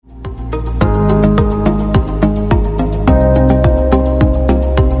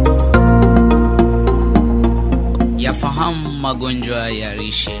magonjwa ya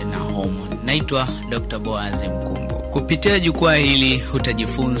lishe na homoni. Naitwa Dr. Boaz Mkumbo. Kupitia jukwaa hili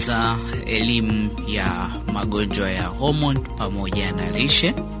utajifunza elimu ya magonjwa ya homoni pamoja na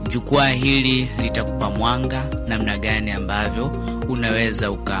lishe. Jukwaa hili litakupa mwanga namna gani ambavyo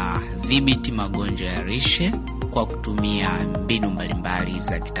unaweza ukadhibiti magonjwa ya lishe kwa kutumia mbinu mbalimbali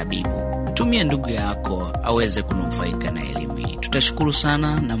za kitabibu. Tumia ndugu yako aweze kunufaika na elimu hii. Tutashukuru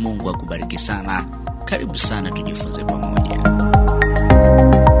sana na Mungu akubariki sana. Karibu sana tujifunze pamoja.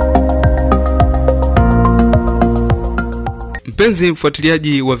 Mpenzi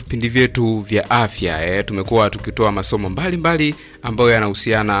mfuatiliaji wa vipindi vyetu vya afya, tumekuwa tukitoa masomo mbalimbali ambayo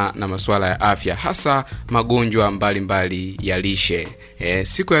yanahusiana na masuala ya afya, hasa magonjwa mbalimbali ya lishe.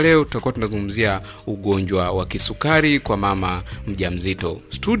 Siku ya leo tutakuwa tunazungumzia ugonjwa wa kisukari kwa mama mjamzito.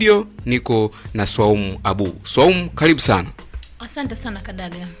 Studio niko na Swaumu Abu. Swaumu, karibu sana. Asante sana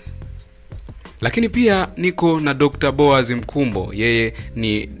Kadaga. Lakini pia niko na Dr. Boaz Mkumbo. Yeye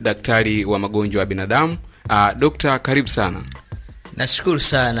ni daktari wa magonjwa ya binadamu. Dokta, karibu sana. Nashukuru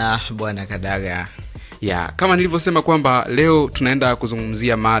sana bwana Kadaga. Kama nilivyosema kwamba leo tunaenda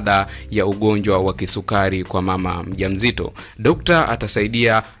kuzungumzia mada ya ugonjwa wa kisukari kwa mama mjamzito. Dokta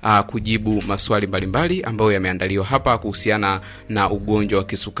atasaidia kujibu maswali mbalimbali ambayo yameandaliwa hapa kuhusiana na ugonjwa wa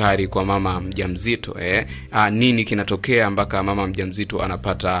kisukari kwa mama mjamzito. Nini kinatokea mpaka mama mjamzito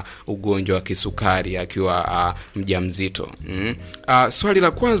anapata ugonjwa wa kisukari akiwa mjamzito? Swali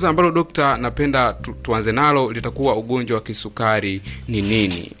la kwanza ambalo dokta napenda tuanze nalo litakuwa ugonjwa wa kisukari ni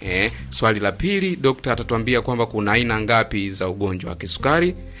nini? Swali la pili, dokta atatuambia kwamba kuna aina ngapi za ugonjwa wa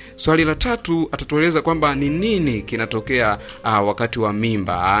kisukari. Swali la tatu, atatueleza kwamba ni nini kinatokea wakati wa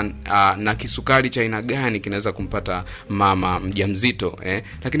mimba, na kisukari cha aina gani kinaweza kumpata mama mjamzito.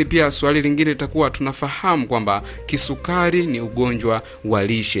 Lakini pia swali lingine litakuwa tunafahamu kwamba kisukari ni ugonjwa wa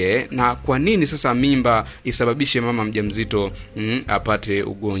lishe, na kwa nini sasa mimba isababishe mama mjamzito apate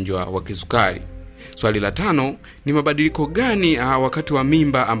ugonjwa wa kisukari. Swali la tano, ni mabadiliko gani wakati wa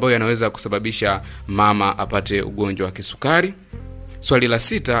mimba ambayo yanaweza kusababisha mama apate ugonjwa wa kisukari. Swali la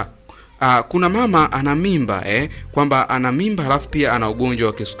sita, kuna mama ana mimba kwamba ana mimba halafu pia ana ugonjwa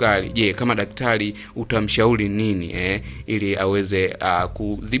wa kisukari. Je, kama daktari utamshauri nini ili aweze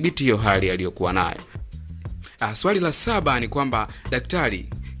kudhibiti hiyo hali aliyokuwa nayo? Swali la saba ni kwamba daktari,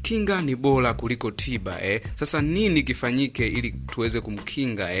 kinga ni bora kuliko tiba. Sasa nini kifanyike ili tuweze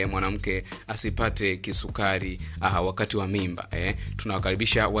kumkinga mwanamke asipate kisukari wakati wa mimba?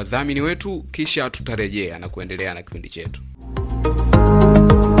 Tunawakaribisha wadhamini wetu, kisha tutarejea na kuendelea na kipindi chetu.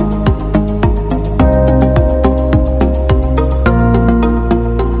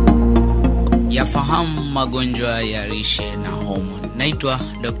 Yafahamu magonjwa ya lishe na homoni. Naitwa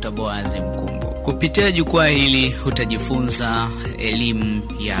Dr. Boaz Mkumbo. Kupitia jukwaa hili utajifunza elimu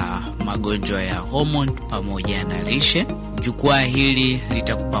ya magonjwa ya homoni pamoja na lishe. Jukwaa hili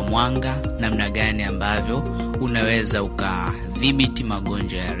litakupa mwanga namna gani ambavyo unaweza ukadhibiti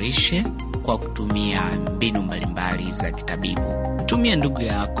magonjwa ya lishe kwa kutumia mbinu mbalimbali za kitabibu. Tumia ndugu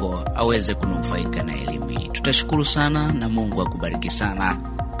yako aweze kunufaika na elimu hii. Tutashukuru sana na Mungu akubariki sana.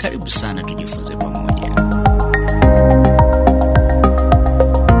 Karibu sana tujifunze pamoja.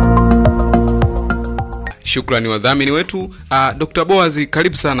 Shukrani wadhamini wetu. Dr. Boaz,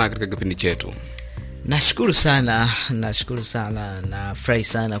 karibu sana katika kipindi chetu. Nashukuru sana na furahi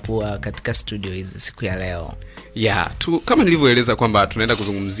sana kuwa katika studio hizi siku ya leo. Kama nilivyoeleza kwamba tunaenda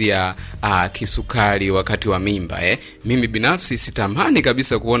kuzungumzia kisukari wakati wa mimba. Mimi binafsi sitamani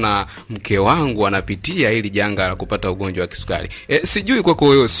kabisa kuona mke wangu anapitia hili janga la kupata ugonjwa wa kisukari. Sijui kwako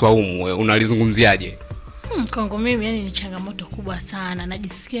wewe Swaumu, unalizungumziaje? Kwangu mimi ni changamoto kubwa sana.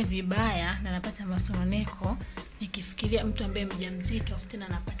 Najisikia vibaya na napata masononeko nikifikiria mtu ambaye mjamzito afu tena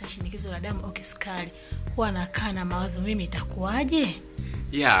anapata shinikizo la damu au kisukari. Huwa nakaa na mawazo, mimi itakuwaje?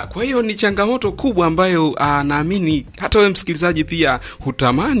 Kwa hiyo ni changamoto kubwa ambayo naamini hata wewe msikilizaji pia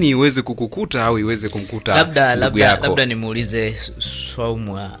hutamani iweze kukukuta au iweze kumkuta ndugu yako. Labda nimuulize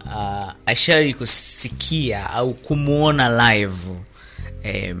Swaumu, ashari kusikia au kumuona live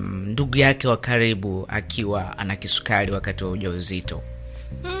ndugu yake wa karibu akiwa ana kisukari wakati wa ujauzito?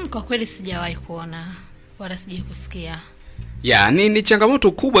 Kwa kweli sijawahi kuona wala sijawahi kusikia. Ni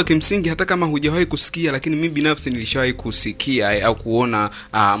changamoto kubwa kimsingi, hata kama hujawahi kusikia, lakini mimi binafsi nilishawahi kusikia au kuona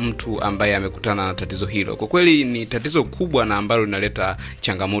mtu ambaye amekutana na tatizo hilo. Kwa kweli ni tatizo kubwa na ambalo linaleta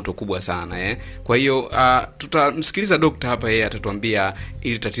changamoto kubwa sana. Kwa hiyo tutamsikiliza dokta hapa, yeye atatuambia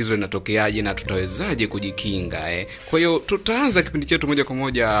ili tatizo linatokeaje na tutawezaje kujikinga. Kwa hiyo tutaanza kipindi chetu moja kwa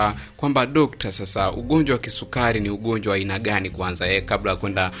moja kwamba dokta, sasa ugonjwa wa kisukari ni ugonjwa aina gani kwanza, kabla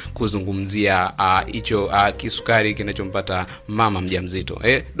kwenda kuzungumzia hicho kisukari kinachompata mama mjamzito.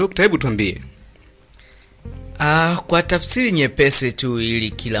 Dokta, hebu tuambie. Kwa tafsiri nyepesi tu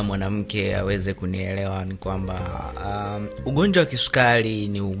ili kila mwanamke aweze kunielewa ni kwamba ugonjwa wa kisukari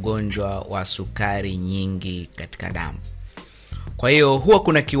ni ugonjwa wa sukari nyingi katika damu. Kwa hiyo huwa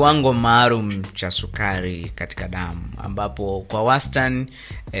kuna kiwango maalum cha sukari katika damu ambapo kwa wastani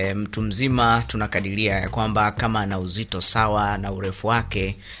mtu mzima tunakadiria ya kwamba kama ana uzito sawa na urefu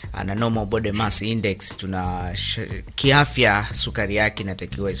wake, ana normal body mass index, kiafya sukari yake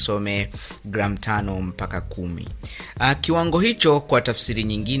inatakiwa isome gram 5 mpaka 10. Kiwango hicho kwa tafsiri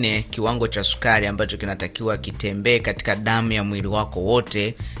nyingine, kiwango cha sukari ambacho kinatakiwa kitembee katika damu ya mwili wako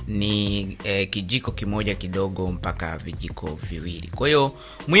wote ni kijiko kimoja kidogo mpaka vijiko viwili. Kwa hiyo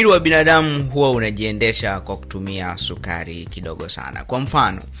mwili wa binadamu huwa unajiendesha kwa kutumia sukari kidogo sana. Kwa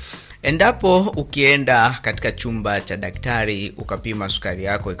mfano, endapo ukienda katika chumba cha daktari ukapima sukari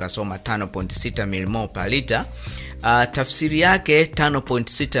yako ikasoma 5.6 mmol per liter, tafsiri yake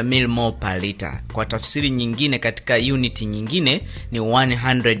 5.6 mmol per liter kwa tafsiri nyingine katika unit nyingine ni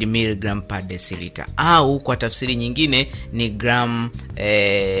 100 mg per deciliter, au kwa tafsiri nyingine ni gram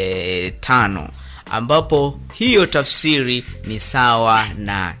 5, ambapo hiyo tafsiri ni sawa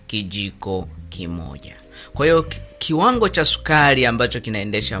na kijiko kimoja. Kwa hiyo kiwango cha sukari ambacho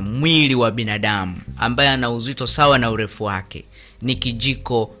kinaendesha mwili wa binadamu ambaye ana uzito sawa na urefu wake ni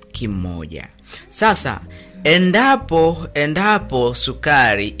kijiko kimoja. Sasa endapo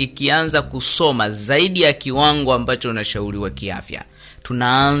sukari ikianza kusoma zaidi ya kiwango ambacho unashauriwa kiafya,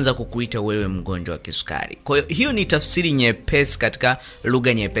 tunaanza kukuita wewe mgonjwa wa kisukari. Kwa hiyo ni tafsiri nyepesi katika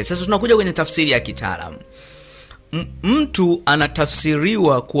lugha nyepesi. Sasa tunakuja kwenye tafsiri ya kitaalamu. Mtu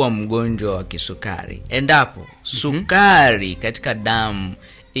anatafsiriwa kuwa mgonjwa wa kisukari endapo sukari katika damu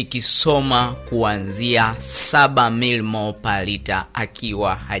ikisoma kuanzia 7 mmol per liter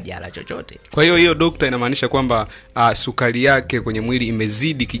akiwa hajala chochote. Kwa hiyo dokta inamaanisha kwamba sukari yake kwenye mwili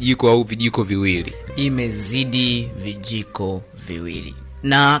imezidi kijiko au vijiko viwili. Imezidi vijiko viwili.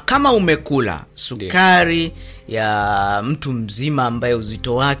 Na kama umekula sukari ya mtu mzima ambaye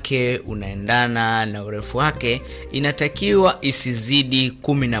uzito wake unaendana na urefu wake, inatakiwa isizidi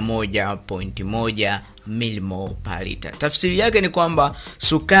 11.1 mmol per liter. Tafsiri yake ni kwamba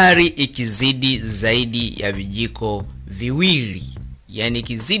sukari ikizidi zaidi ya vijiko viwili, yani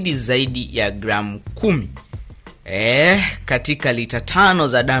ikizidi zaidi ya gram 10 katika lita 5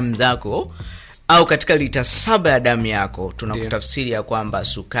 za damu zako au katika lita 7 ya damu yako, tunakutafsiri ya kwamba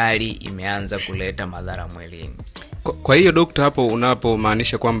sukari imeanza kuleta madhara mwilini. Kwa hiyo dokta, hapo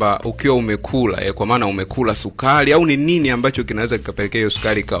unapomaanisha kwamba ukiwa umekula kwa maana umekula sukari, au ni nini ambacho kinaweza kikapelekea hiyo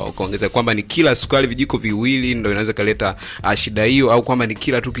sukari kaongeza, kwamba ni kila sukari vijiko viwili ndio inaweza kuleta shida hiyo, au kwamba ni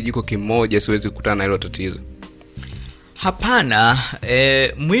kila tu kijiko kimoja siwezi kukutana na hilo tatizo? Hapana,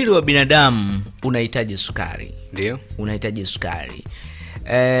 mwili wa binadamu unahitaji sukari. Ndio, unahitaji sukari.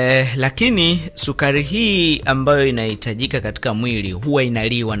 Lakini sukari hii ambayo inahitajika katika mwili huwa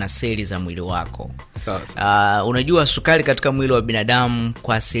inaliwa na seli za mwili wako. Sawa. Unajua sukari katika mwili wa binadamu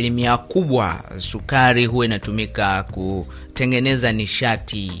kwa asilimia kubwa sukari huwa inatumika kutengeneza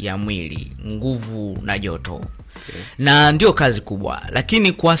nishati ya mwili, nguvu na joto. Okay. Na ndio kazi kubwa,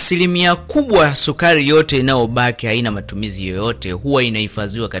 lakini kwa asilimia kubwa sukari yote inayobaki haina matumizi yoyote, huwa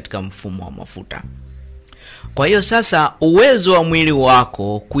inahifadhiwa katika mfumo wa mafuta. Kwa hiyo sasa uwezo wa mwili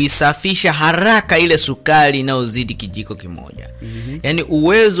wako kuisafisha haraka ile sukari inayozidi kijiko kimoja. Yaani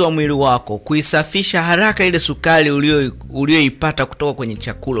uwezo wa mwili wako kuisafisha haraka ile sukari ulioipata kutoka kwenye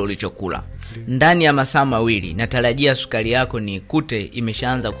chakula ulichokula ndani ya masaa mawili, natarajia sukari yako ni kute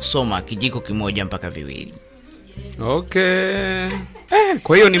imeshaanza kusoma kijiko kimoja mpaka viwili. Okay.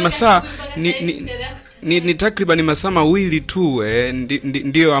 Kwa hiyo ni masaa ni takriban masaa mawili tu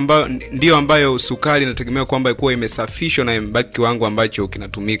ndio ambayo sukari inategemea kwamba ikuwa imesafishwa na imebaki kiwango ambacho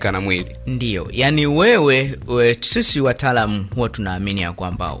kinatumika na mwili. Ndio. Yaani wewe sisi wataalamu huwa tunaamini ya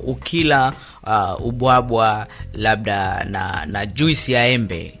kwamba ukila ubwabwa labda na juice ya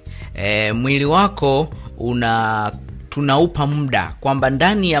embe, mwili wako tunaupa muda kwamba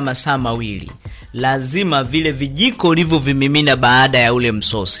ndani ya masaa mawili lazima vile vijiko ulivyovimimina baada ya ule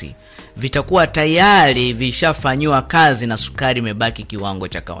msosi vitakuwa tayari vishafanywa kazi na sukari imebaki kiwango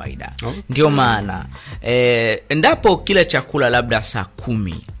cha kawaida. Okay. Ndio maana endapo kila chakula labda saa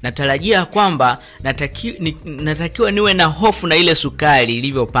 10, natarajia kwamba natakiwa niwe na hofu na ile sukari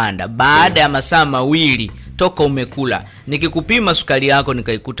ilivyopanda baada ya masaa mawili toka umekula. Nikikupima sukari yako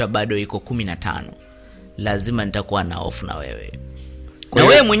nikaikuta bado iko 15, lazima nitakuwa na hofu na wewe. Na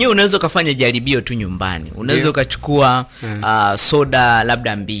wewe mwenyewe unaweza kufanya jaribio tu nyumbani. Unaweza ukachukua soda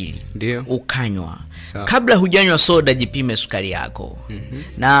labda 2. Ndio. Ukanywa. Kabla hujanywa soda jipime sukari yako.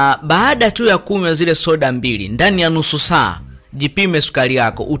 Na baada tu ya kunywa zile soda 2, ndani ya nusu saa jipime sukari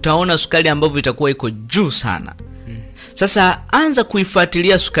yako, utaona sukari ambavyo itakuwa iko juu sana. Sasa anza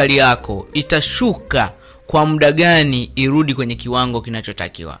kuifuatilia sukari yako, itashuka kwa muda gani irudi kwenye kiwango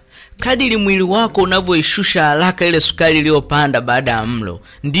kinachotakiwa. Kadiri mwili wako unavyoishusha haraka ile sukari iliyopanda baada ya mlo,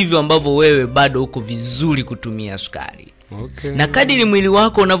 ndivyo ambavyo wewe bado uko vizuri kutumia sukari. Okay. Na kadiri mwili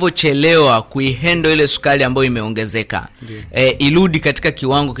wako unavyochelewa kuihandle ile sukari ambayo imeongezeka, irudi katika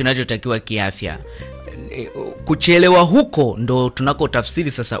kiwango kinachotakiwa kiafya. Kuchelewa huko ndo tunako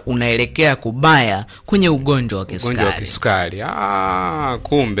tafsiri sasa unaelekea kubaya kwenye ugonjwa wa kisukari. Ugonjwa wa kisukari.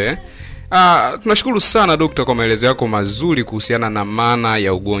 Kumbe. Tunashukuru sana Dokta kwa maelezo yako mazuri kuhusiana na maana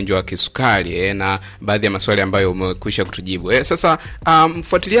ya ugonjwa wa kisukari na baadhi ya maswali ambayo umekwisha kutujibu. Sasa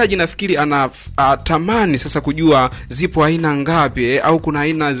mfuatiliaji nafikiri anatamani sasa kujua zipo aina ngapi au kuna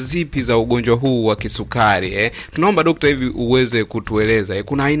aina zipi za ugonjwa huu wa kisukari. Tunaomba Dokta hivi uweze kutueleza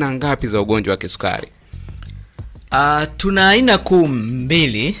kuna aina ngapi za ugonjwa wa kisukari? Tuna aina kuu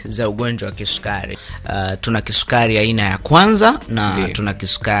mbili za ugonjwa wa kisukari. Tuna kisukari aina ya kwanza na tuna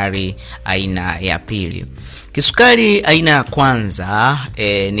kisukari aina ya pili. Kisukari aina ya kwanza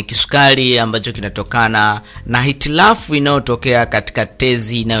ni kisukari ambacho kinatokana na hitilafu inayotokea katika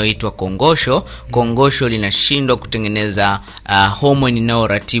tezi inayoitwa kongosho. Kongosho linashindwa kutengeneza homoni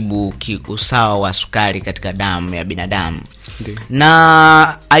inayoratibu usawa wa sukari katika damu ya binadamu.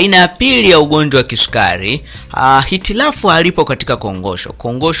 Na aina ya pili ya ugonjwa wa kisukari, hitilafu halipo katika kongosho.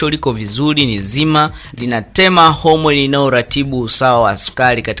 Kongosho liko vizuri, ni zima, linatema homoni inayoratibu usawa wa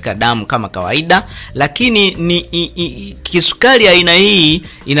sukari katika damu kama kawaida, lakini kisukari aina hii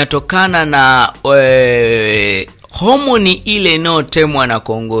inatokana na homoni ile inayotemwa na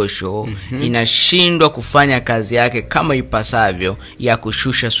kongosho inashindwa kufanya kazi yake kama ipasavyo ya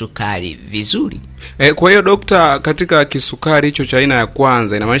kushusha sukari vizuri. Kwa hiyo Dokta, katika kisukari hicho cha aina ya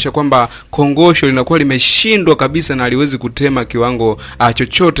kwanza inamaanisha kwamba kongosho linakuwa limeshindwa kabisa na haliwezi kutema kiwango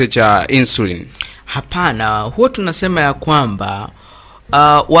chochote cha insulin? Hapana, huwa tunasema ya kwamba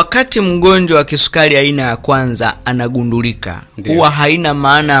wakati mgonjwa wa kisukari aina ya kwanza anagundulika, huwa haina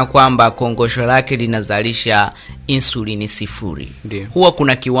maana ya kwamba kongosho lake linazalisha insulini sifuri. Huwa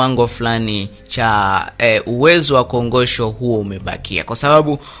kuna kiwango fulani cha uwezo wa kongosho huo umebakia, kwa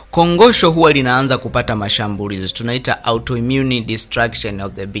sababu kongosho huwa linaanza kupata mashambulizi, tunaita autoimmune destruction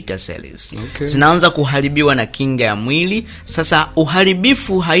of the beta cells. Zinaanza kuharibiwa na kinga ya mwili. Sasa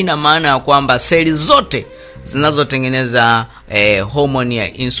uharibifu haina maana ya kwamba seli zote zinazotengeneza homoni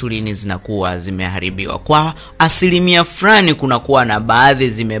ya insulini zinakuwa zimeharibiwa. Kwa asilimia fulani kunakuwa na baadhi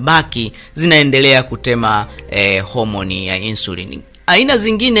zimebaki, zinaendelea kutema homoni ya insulini. Aina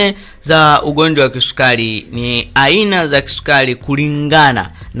zingine za ugonjwa wa kisukari ni aina za kisukari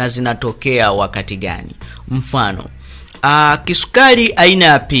kulingana na zinatokea wakati gani. Mfano, kisukari aina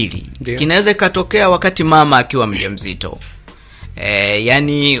ya pili kinaweza katokea wakati mama akiwa mjamzito.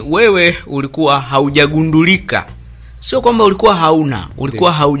 Yani wewe ulikuwa haujagundulika, sio kwamba ulikuwa hauna,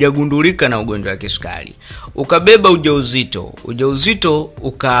 ulikuwa haujagundulika na ugonjwa wa kisukari, ukabeba ujauzito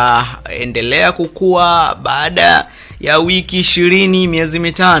ukaendelea kukua, baada ya wiki 20, miezi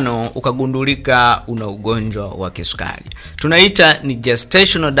 5 ukagundulika una ugonjwa wa kisukari. Tunaita ni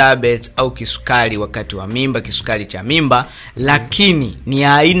gestational diabetes au kisukari wakati wa mimba, kisukari cha mimba, lakini ni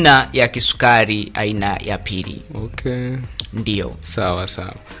aina ya kisukari aina ya pili. Ndio. Sawa.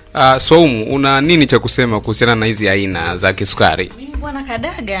 Swaumu, una nini cha kusema kuhusiana na hizi aina za kisukari? Mimi bwana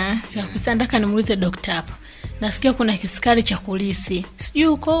Kadaga, cha kusema nataka nimuulize daktari hapa. Nasikia kuna kisukari cha kulisi. Sijui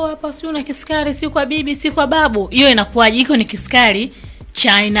uko hapa, sijui una kisukari si kwa bibi, si kwa babu. Hiyo inakuwaje? Iko ni kisukari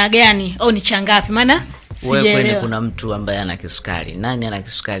cha aina gani au ni cha ngapi? Maana sijaelewa. Wewe kuna mtu ambaye ana kisukari. Nani ana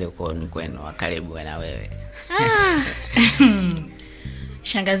kisukari uko ni kwenu karibu na wewe?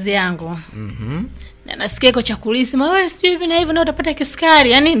 Shangazi yangu. Na nasikia iko cha kulisi, wewe sijui hivi na hivi na utapata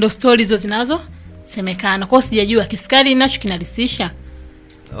kisukari. Yaani ndo stories hizo zinazo semekana. Kwa sijajua kisukari ninacho kinalisisha.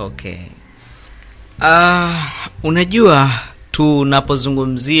 Unajua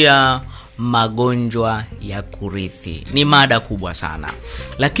tunapozungumzia magonjwa ya kurithi ni mada kubwa sana,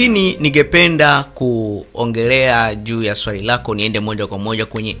 lakini ningependa kuongelea juu ya swali lako, niende moja kwa moja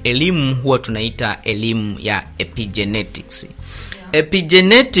kwenye elimu. Huwa tunaita elimu ya epigenetics.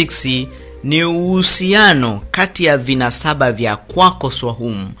 Epigenetics ni uhusiano kati ya vinasaba vya kwako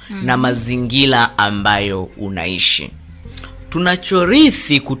Swahumu na mazingira ambayo unaishi.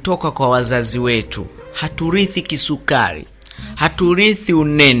 Tunachorithi kutoka kwa wazazi wetu, haturithi kisukari, haturithi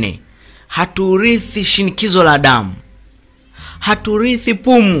unene, haturithi shinikizo la damu, haturithi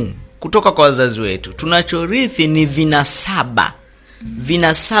pumu kutoka kwa wazazi wetu. Tunachorithi ni vinasaba.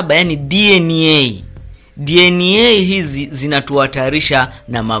 Vinasaba yani DNA hizi zinatuhatarisha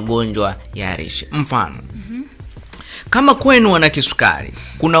na magonjwa ya lishe. Mfano, kama kwenu wana kisukari,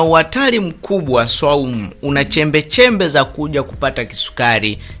 kuna uhatari mkubwa swaumu, una chembe za kuja kupata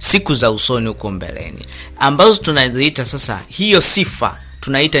kisukari siku za usoni huko mbeleni, ambazo tunaziita sasa, hiyo sifa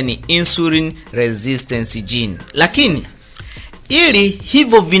tunaita ni insulin resistance gene. Lakini ili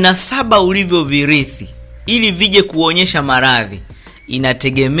hivyo vinasaba ulivyovirithi ili vije kuonyesha maradhi,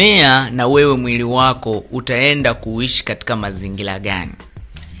 inategemea na wewe mwili wako utaenda kuishi katika mazingira gani.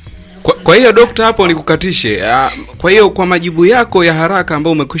 Kwa hiyo dokta, hapo nikukatishe. Kwa hiyo kwa majibu yako ya haraka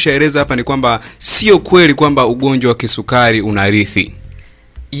ambayo umekwisha eleza hapa ni kwamba sio kweli kwamba ugonjwa wa kisukari unarithi.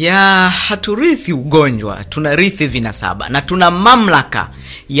 Haturithi ugonjwa, tunarithi vinasaba, na tuna mamlaka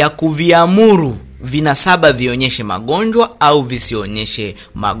ya kuviamuru vinasaba vionyeshe magonjwa au visionyeshe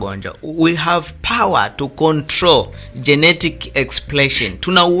magonjwa. We have power to control genetic expression.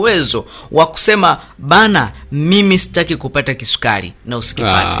 Tuna uwezo wa kusema bana, mimi sitaki kupata kisukari na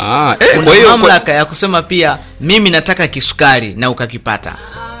usikipate. Kwa hiyo mamlaka ya kusema pia mimi nataka kisukari na ukakipata.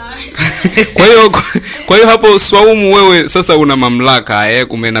 Kwa hiyo hapo swaumu, wewe sasa una mamlaka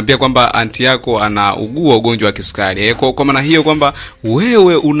kumenambia kwamba anti yako anaugua ugonjwa wa kisukari. Kwa maana hiyo kwamba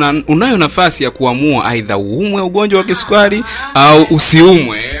wewe unayo nafasi ya kuamua aidha uumwe ugonjwa wa kisukari au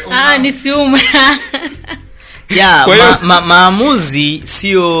usiumwe. Nisiumwe. Maamuzi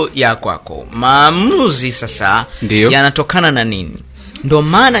sio ya kwako. Maamuzi sasa yanatokana na nini? Ndo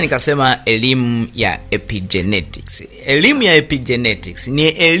maana nikasema elimu ya epigenetics. Elimu ya epigenetics ni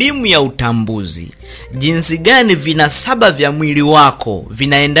elimu ya utambuzi, jinsi gani vinasaba vya mwili wako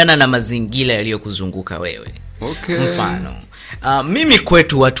vinaendana na mazingira yaliyokuzunguka wewe. Mfano, mimi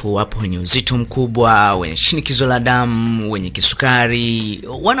kwetu watu wapo wenye uzito mkubwa, wenye shinikizo la damu, wenye kisukari,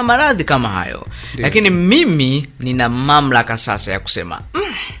 wana maradhi kama hayo. Lakini mimi nina mamlaka sasa ya kusema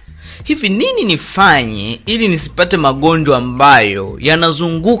hivi nini nifanye ili nisipate magonjwa ambayo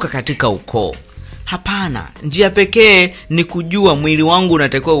yanazunguka katika ukoo. Hapana, njia pekee ni kujua mwili wangu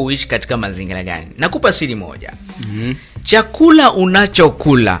unatakiwa uishi katika mazingira gani. Nakupa siri moja. Chakula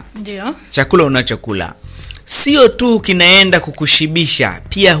unachokula, chakula unachokula sio tu kinaenda kukushibisha,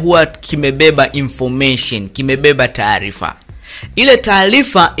 pia huwa kimebeba information, kimebeba taarifa. Ile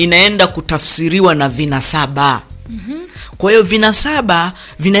taarifa inaenda kutafsiriwa na vinasaba. Kwa hiyo vinasaba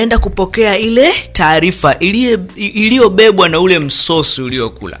vinaenda kupokea ile taarifa iliyobebwa na ule msosi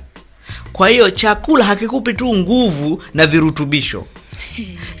uliokula. Kwa hiyo chakula hakikupi tu nguvu na virutubisho.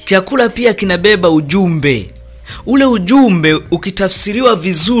 Chakula pia kinabeba ujumbe. Ule ujumbe ukitafsiriwa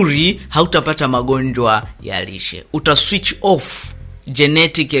vizuri, hautapata magonjwa ya lishe. Utaswitch off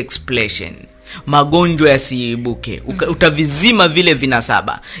genetic expression, magonjwa yasiibuke. Utavizima vile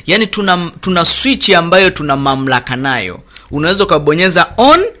vinasaba. Yani tuna switch ambayo tuna mamlaka nayo. Unaweza kubonyeza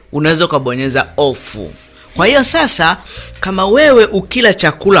on, unaweza kubonyeza off. Kwa hiyo sasa, kama wewe ukila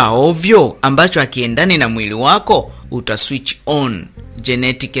chakula ovyo ambacho hakiendani na mwili wako, utaswitch on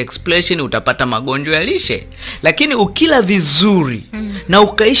genetic expression, utapata magonjwa ya lishe. Lakini ukila vizuri na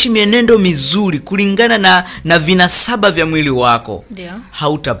ukaishi mienendo mizuri kulingana na vinasaba vya mwili wako,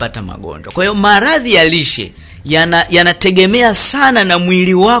 hautapata magonjwa. Kwa hiyo maradhi ya lishe yanategemea sana na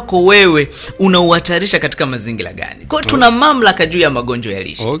mwili wako wewe unauhatarisha katika mazingira gani. Kwa hiyo tuna mamlaka juu ya magonjwa ya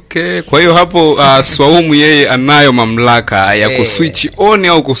lishe. Kwa hiyo hapo swaumu yeye anayo mamlaka ya kuswitch on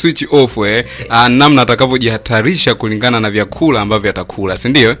au kuswitch off namna atakavyojihatarisha kulingana na vyakula ambavyo atakula, si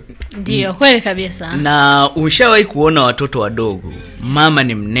ndio? Ndio, kweli kabisa. Na ushawahi kuona watoto wadogo, mama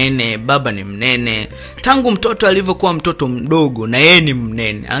ni mnene, baba ni mnene, tangu mtoto alivyokuwa mtoto mdogo na yeye ni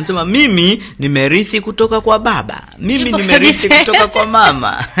mnene, anasema mimi nimerithi kutoka kwa baba, mimi nimerithi kutoka kwa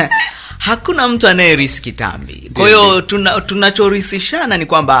mama. Hakuna mtu anayerithi kitambi. Kwa hiyo tunachorisishana ni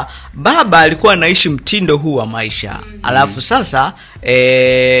kwamba baba alikuwa anaishi mtindo huu wa maisha. Alafu sasa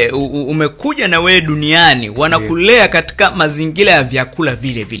umekuja na wewe duniani, wanakulea katika mazingira ya vyakula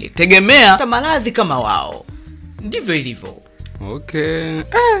vile vile. Tegemea maradhi kama wao. Ndivyo ilivyo.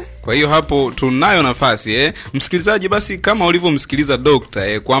 Kwa hiyo hapo tunayo nafasi msikilizaji, basi kama ulivyomsikiliza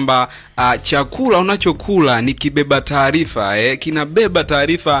dokta kwamba chakula unachokula ni kibeba taarifa, kinabeba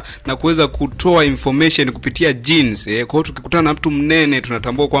taarifa na kuweza kutoa information kupitia genes. Kwa hiyo tukikutana na mtu mnene,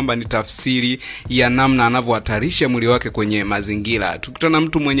 tunatambua kwamba ni tafsiri ya namna anavyohatarisha mwili wake kwenye mazingira. Tukikutana na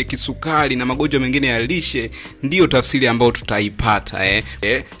mtu mwenye kisukari na magonjwa mengine ya lishe, ndio tafsiri ambayo tutaipata.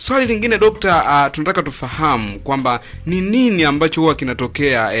 Swali lingine dokta, tunataka tufahamu kwamba ni nini ambacho huwa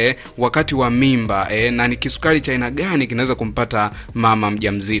kinatokea wakati wa mimba na ni kisukari cha aina gani kinaweza kumpata mama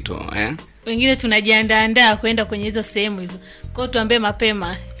mjamzito Wengine tunajiandaa kwenda kwenye hizo sehemu hizo. Kwa hiyo tuambie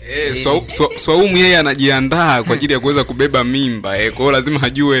mapema. Swaumu yeye anajiandaa kwa ajili ya kuweza kubeba mimba. Kwa hiyo lazima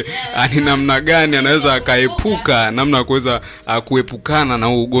ajue ni namna gani anaweza akaepuka, namna ya kuweza kuepukana na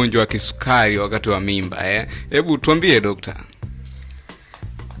ugonjwa wa kisukari wakati wa mimba. Hebu tuambie dokta.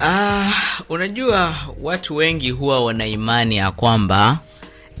 Unajua watu wengi huwa wana imani ya kwamba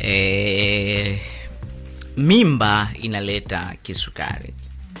mimba inaleta kisukari.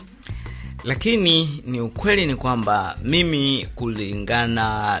 Lakini ni ukweli ni kwamba mimi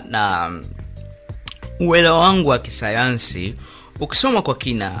kulingana na uelewa wangu wa kisayansi, ukisoma kwa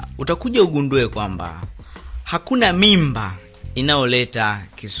kina utakuja ugundue kwamba hakuna mimba inayoleta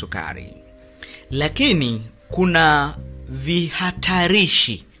kisukari. Lakini kuna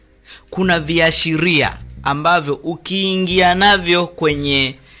vihatarishi, kuna viashiria ambavyo ukiingia navyo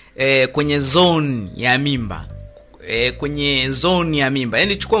kwenye zone ya mimba, kwenye zone ya mimba.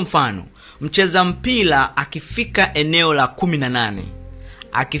 Yaani chukua mfano, mcheza mpira akifika eneo la 18,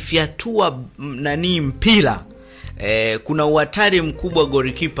 akifiatua mpira, kuna uhatari mkubwa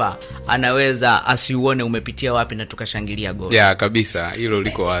goalkeeper anaweza asiuone umepitia wapi na tukashangilia goli. Kabisa, hilo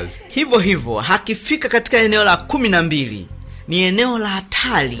liko wazi. Hivyo hakifika katika eneo la 12, ni eneo la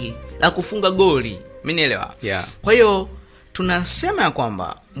hatari la kufunga goli. Umenielewa? Kwa hiyo tunasema ya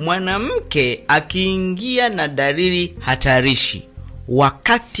kwamba mwanamke akiingia na dalili hatarishi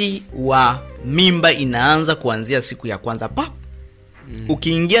wakati wa mimba inaanza kuanzia siku ya kwanza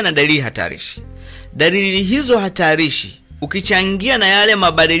ukiingia na dalili hatarishi, dalili hizo hatarishi ukichangia na yale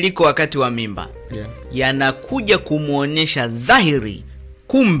mabadiliko wakati wa mimba, yanakuja kumuonyesha dhahiri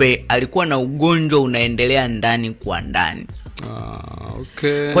kumbe alikuwa na ugonjwa unaendelea ndani kwa ndani.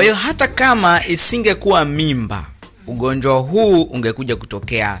 Kwa hiyo hata kama isingekuwa mimba, ugonjwa huu ungekuja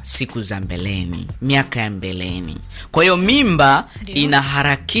kutokea siku za mbeleni, miaka ya mbeleni. Kwa hiyo mimba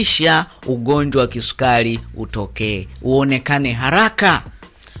inaharakisha ugonjwa wa kisukari utokee, uonekane haraka.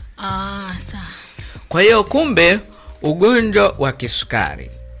 Sawa. Kwa hiyo kumbe ugonjwa wa kisukari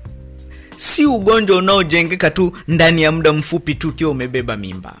si ugonjwa unaojengeka tu ndani ya muda mfupi tu ukiwa umebeba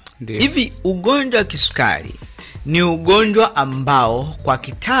mimba. Hivi ugonjwa wa kisukari ni ugonjwa ambao kwa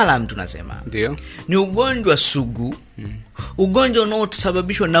kitaalamu tunasema ni ugonjwa sugu. Ugonjwa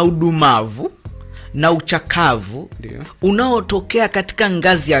unaosababishwa na udumavu na uchakavu unaotokea katika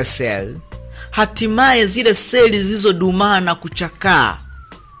ngazi ya seli. Hatimaye zile seli zilizodumaa na kuchakaa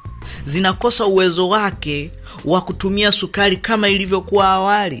zinakosa uwezo wake wa kutumia sukari kama ilivyokuwa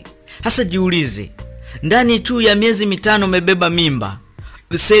awali. Hasa jiulize, ndani tu ya miezi 5 umebeba mimba,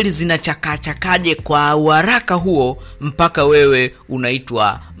 seli zinachakaje kwa haraka huo mpaka wewe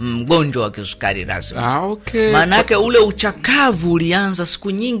unaitwa mgonjwa wa kisukari rasmi. Maana yake ule uchakavu ulianza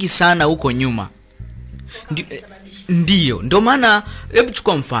siku nyingi sana huko nyuma. Ndio maana hebu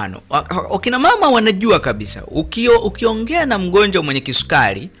chukua mfano. Wakina mama wanajua kabisa ukiongea na mgonjwa mwenye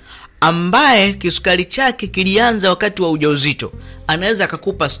kisukari ambaye kisukari chake kilianza wakati wa ujauzito, anaweza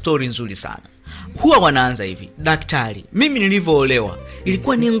akakupa story nzuri sana. Huwa wanaanza hivi: daktari, mimi nilivyoolewa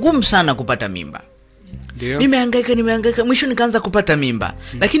ilikuwa ni ngumu sana kupata mimba. Nimehangaika mwisho nikaanza kupata mimba.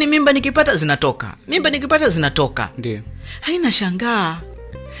 Lakini mimba nikipata zinatoka. Haina shangaa.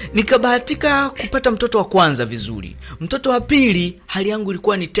 Nikabahatika kupata mtoto wa kwanza vizuri. Mtoto wa pili hali yangu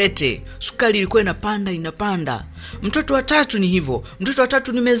ilikuwa ni tete, sukari ilikuwa inapanda. Mtoto wa tatu ni hivyo. Mtoto wa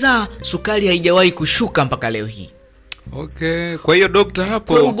tatu nimezaa, sukari haijawahi kushuka mpaka leo hii. Kwa hiyo dokta,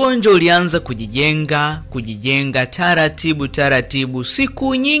 hapo ugonjwa ulianza kujijenga taratibu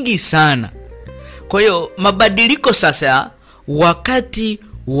siku nyingi sana. Kwa hiyo mabadiliko sasa wakati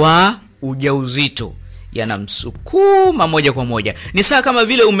wa ujauzito yanamsukuma moja kwa moja. Ni sawa kama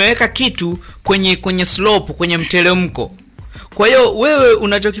vile umeweka kitu kwenye slope, kwenye mteremko. Kwa hiyo wewe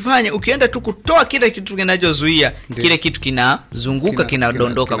unachokifanya, ukienda tu kutoa kile kitu kinachozuia, kile kitu kinazunguka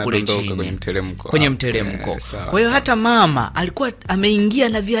kinadondoka kule chini kwenye mteremko. Kwa hiyo hata mama alikuwa ameingia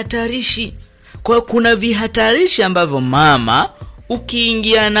na vihatarishi. Kwa hiyo kuna vihatarishi ambavyo mama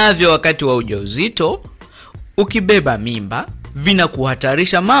ukiingia navyo wakati wa ujauzito, ukibeba mimba,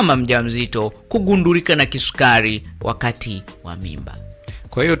 vinakuhatarisha mama mjamzito kugundulika na kisukari wakati wa mimba.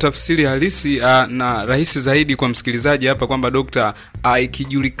 Kwa hiyo tafsiri halisi na rahisi zaidi kwa msikilizaji hapa kwamba dokta,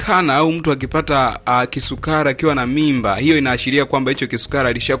 ikijulikana au mtu akipata kisukari akiwa na mimba, hiyo inaashiria kwamba hicho kisukari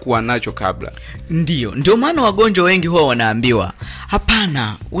alishakuwa nacho kabla. Ndio maana wagonjwa wengi huwa wanaambiwa,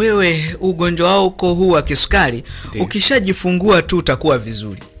 hapana, wewe ugonjwa wako huu wa kisukari ukishajifungua tu utakuwa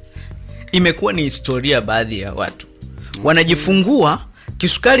vizuri. Imekuwa ni historia baadhi ya watu. Wanajifungua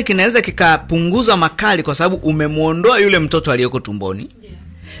Kisukari kinaweza kikapunguza makali kwa sababu umemuondoa yule mtoto aliyeko tumboni.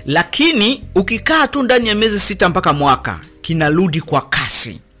 Lakini ukikaa tu ndani ya miezi 6 mpaka mwaka, kinarudi kwa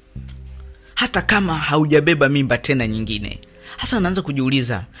kasi. Hata kama haujabeba mimba tena nyingine. Hasa naanza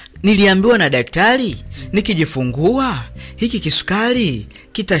kujiuliza, niliambiwa na daktari nikijifungua hiki kisukari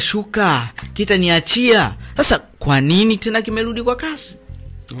kitashuka, kitaniachia. Sasa kwa nini tena kimerudi kwa kasi?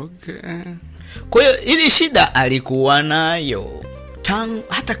 Okay. Kwa hiyo ili shida alikuwa nayo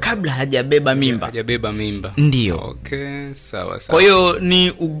hata kabla hajabeba mimba. Ndio. Okay, sawa. Kwa hiyo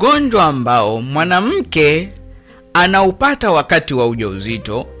ni ugonjwa ambao mwanamke anaupata wakati wa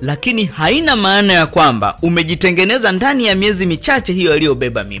ujauzito, lakini haina maana ya kwamba umejitengeneza ndani ya miezi michache hiyo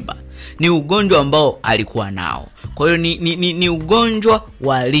aliyobeba mimba. Ni ugonjwa ambao alikuwa nao. Kwa hiyo ni ugonjwa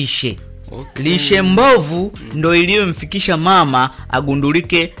wa lishe. Okay. Lishe mbovu ndo iliyomfikisha mama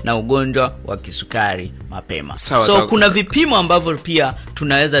agundulike na ugonjwa wa kisukari mapema. So kuna vipimo ambavyo pia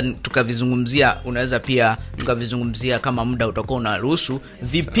tunaweza tukavizungumzia, unaweza pia tukavizungumzia kama muda utakuwa unaruhusu,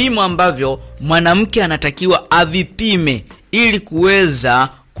 vipimo ambavyo mwanamke anatakiwa avipime ili kuweza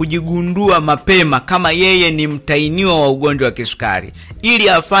kujigundua mapema kama yeye ni mtainiwa wa ugonjwa wa kisukari, ili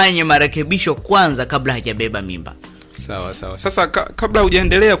afanye marekebisho kwanza kabla hajabeba mimba. Sawa. Sasa kabla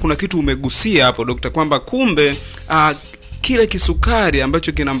hujaendelea, kuna kitu umegusia hapo Dokta, kwamba kumbe kile kisukari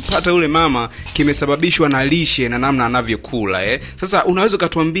ambacho kinampata yule mama kimesababishwa na lishe na namna anavyokula. Sasa unaweza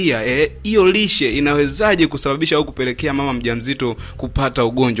kutuambia hiyo lishe inawezaje kusababisha au kupelekea mama mjamzito kupata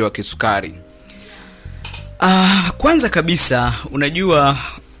ugonjwa wa kisukari? Kwanza kabisa unajua,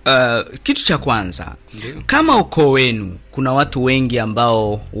 kitu cha kwanza, kama ukoo wenu kuna watu wengi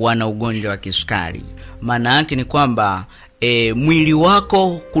ambao wana ugonjwa wa kisukari, maana yake ni kwamba mwili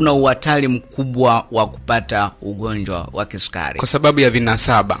wako kuna uhatari mkubwa wa kupata ugonjwa wa kisukari kwa sababu ya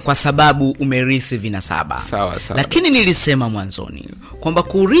vinasaba, kwa sababu umerithi vinasaba. Sawa. Lakini nilisema mwanzoni kwamba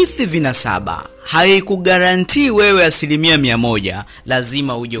kurithi vinasaba haikugarantii wewe 100%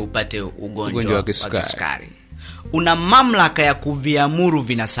 lazima uje upate ugonjwa wa kisukari. Una mamlaka ya kuviamuru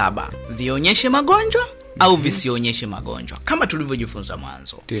vinasaba vionyeshe magonjwa au visionyeshe magonjwa, kama tulivyojifunza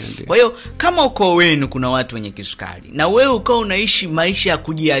mwanzo. Kwa hiyo kama ukoo wenu kuna watu wenye kisukari na wewe ukao unaishi maisha ya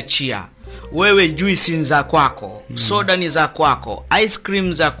kujiachia, wewe juice ni za kwako, soda ni za kwako, ice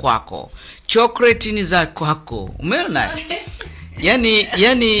cream za kwako, chocolate ni za kwako, umeona?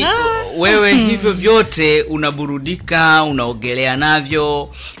 Yani wewe hivyo vyote unaburudika, unaogelea navyo.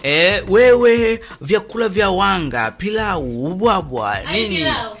 Wewe vyakula vya wanga, pilau, ubwabwa, nini,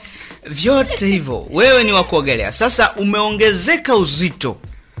 vyote hivyo wewe ni wa kuogelea. Sasa umeongezeka uzito.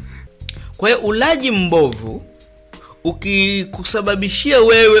 Kwa hiyo ulaji mbovu ukikusababishia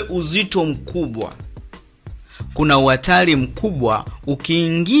wewe uzito mkubwa, kuna uhatari mkubwa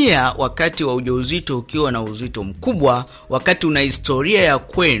ukiingia wakati wa ujauzito ukiwa na uzito mkubwa, wakati una historia ya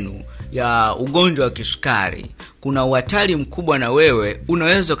kwenu ya ugonjwa wa kisukari, kuna uhatari mkubwa na wewe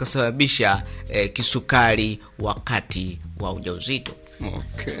unaweza kusababisha kisukari wakati wa ujauzito.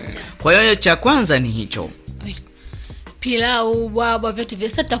 Okay. Kwa hiyo cha kwanza ni hicho. Pilau, bwabwa, vitu vya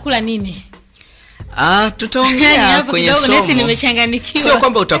sasa tutakula nini? Tutaongea kwenye somo. Nimechanganyikiwa. Sio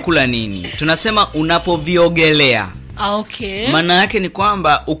kwamba utakula nini. Tunasema unapoviogelea. Okay. Maana yake ni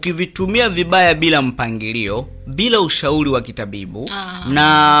kwamba ukivitumia vibaya bila mpangilio, bila ushauri wa kitabibu,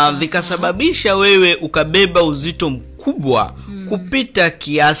 na vikasababisha wewe ukabeba uzito mkubwa kupita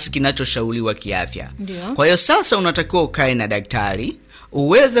kiasi kinachoshauriwa kiafya. Kwa hiyo sasa unatakiwa ukae na daktari,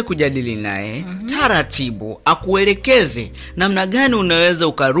 uweze kujadili naye taratibu, akuelekeze namna gani unaweza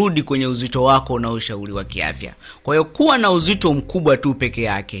ukarudi kwenye uzito wako na ushauri wa kiafya. Kwa hiyo kuwa na uzito mkubwa tu peke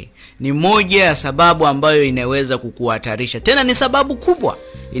yake ni moja ya sababu ambayo inaweza kukuhatarisha. Tena ni sababu kubwa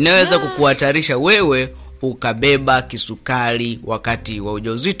inaweza kukuhatarisha wewe ukabeba kisukari wakati wa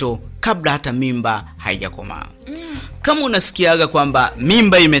ujauzito kabla hata mimba haijakomaa. Kama unasikiaga kwamba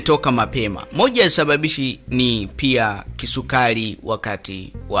mimba imetoka mapema, moja ya sababishi ni pia kisukari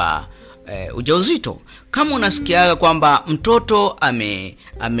wakati wa ujauzito. Kama unasikiaga kwamba mtoto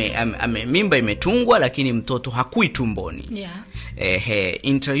mimba imetungwa lakini mtoto hakui tumboni,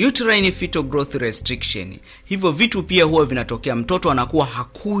 intrauterine fetal growth restriction, hivyo vitu pia huwa vinatokea. Mtoto anakuwa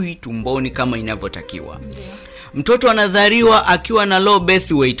hakui tumboni kama inavyotakiwa. Mtoto anazaliwa akiwa na low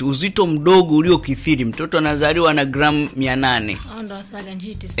birth weight, uzito mdogo uliokithiri. Mtoto anazaliwa na gramu 800. Ndo asaga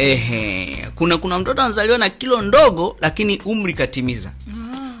njiti. Kuna mtoto anazaliwa na kilo ndogo lakini umri katimiza.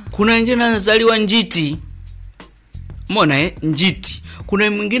 Kuna wengine anazaliwa njiti. Umeona njiti.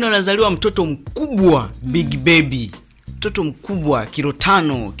 Kuna mwingine anazaliwa mtoto mkubwa, big baby. mtoto mkubwa kilo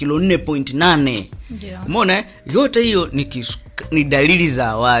 5, kilo 4.8. Umeona, yote hiyo ni dalili za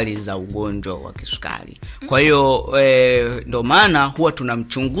awali za ugonjwa wa kisukari. Kwa hiyo ndio maana huwa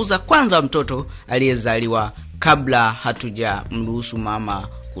tunamchunguza kwanza mtoto aliyezaliwa kabla hatujamruhusu mama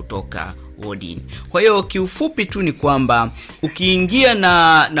kutoka wodini. Kwa hiyo kiufupi tu ni kwamba ukiingia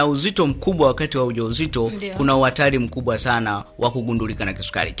na uzito mkubwa wakati wa ujauzito, kuna uhatari mkubwa sana wa kugundulika na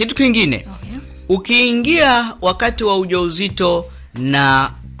kisukari. Kitu kingine, ukiingia wakati wa ujauzito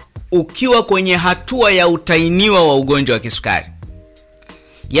na ukiwa kwenye hatua ya utainiwa wa ugonjwa wa kisukari,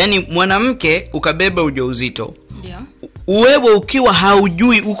 yani mwanamke ukabeba ujauzito, wewe ukiwa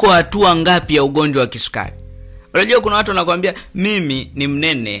haujui uko hatua ngapi ya ugonjwa wa kisukari. Unajua kuna watu wanakuambia mimi ni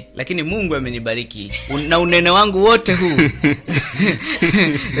mnene lakini Mungu amenibariki na unene wangu wote huu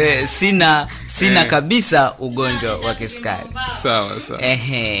sina kabisa ugonjwa wa kisukari. Sawa.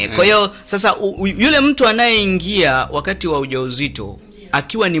 Kwa hiyo sasa yule mtu anayeingia wakati wa ujauzito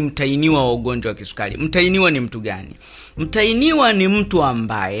akiwa ni mtainiwa wa ugonjwa wa kisukari. Mtainiwa ni mtu gani? Mtainiwa ni mtu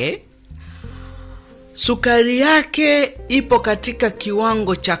ambaye sukari yake ipo katika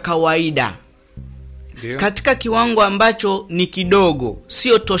kiwango cha kawaida. Katika kiwango ambacho ni kidogo,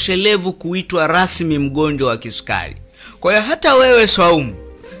 sio toshelevu kuitwa rasmi mgonjwa wa kisukari. Kwa hiyo hata wewe Swaumu,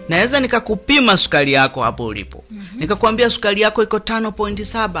 naweza nikakupima sukari yako hapo ulipo. Nikakwambia sukari yako iko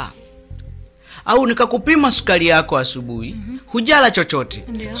 5.7. Au nikakupima sukari yako asubuhi, hujala chochote.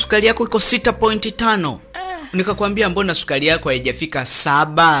 Sukari yako iko 6.5. Nikakwambia mbona sukari yako haijafika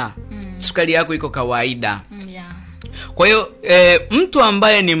 7? Sukari yako iko kawaida. Kwa hiyo mtu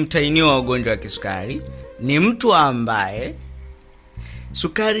ambaye ni mtainiwa wa ugonjwa wa kisukari ni mtu ambaye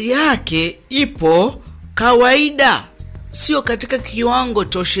sukari yake ipo kawaida, sio katika kiwango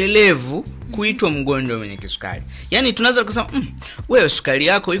toshelevu kuitwa mgonjwa mwenye kisukari. Yani tunaweza kusema wewe sukari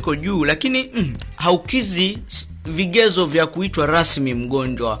yako iko juu lakini haukizi vigezo vya kuitwa rasmi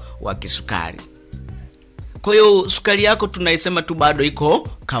mgonjwa wa kisukari. Kwa hiyo sukari yako tunaisema tu bado iko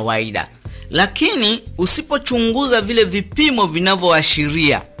kawaida. Lakini usipochunguza vile vipimo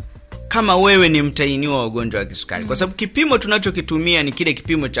vinavyoashiria kama wewe ni mtainiwa wa ugonjwa wa kisukari, kwa sababu kipimo tunachokitumia ni kile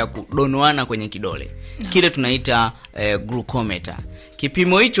kipimo cha kudonoana kwenye kidole, kile tunaita glucometer.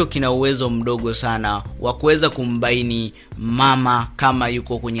 Kipimo hicho kina uwezo mdogo sana wa kuweza kumbaini mama kama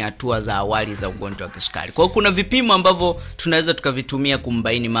yuko kwenye hatua za awali za ugonjwa wa kisukari. Kwa hiyo kuna vipimo ambavyo tunaweza tukavitumia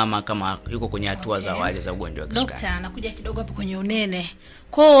kumbaini mama kama yuko kwenye hatua za awali za ugonjwa wa kisukari. Dokta, nakuja kidogo hapo kwenye unene.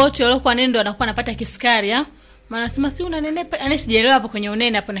 Kwa hiyo wote waliokuwa nendo wanakuwa wanapata kisukari, maana nasema si unanenepa, sijaelewa hapo kwenye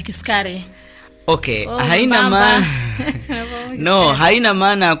unene hapo na kisukari. Haina maana haina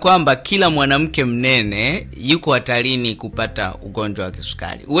maana kwamba kila mwanamke mnene yuko hatarini kupata ugonjwa wa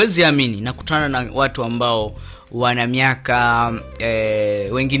kisukari. Huwezi amini, nakutana na watu ambao wana miaka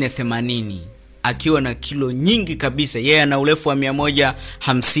wengine 80 akiwa na kilo nyingi kabisa. Yeye ana urefu wa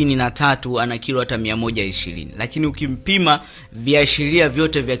 153, ana kilo hata 120. Lakini ukimpima viashiria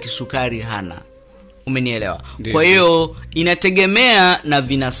vyote vya kisukari hana. Umenielewa? Kwa hiyo inategemea na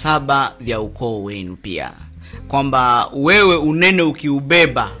vinasaba vya ukoo wenu pia. Kwamba wewe unene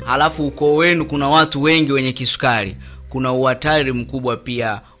ukiubeba, halafu ukoo wenu kuna watu wengi wenye kisukari, kuna uhatari mkubwa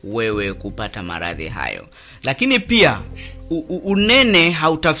pia wewe kupata maradhi hayo. Lakini pia unene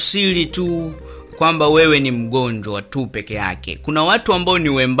hautafsiri tu kwamba wewe ni mgonjwa tu peke yake. Kuna watu ambao ni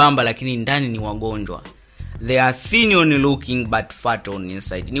wembamba lakini ndani ni wagonjwa. They are thin on looking but fat on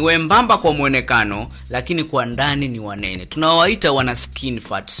inside. Ni wembamba kwa muonekano lakini kwa ndani ni wanene. Tunawaita wana skin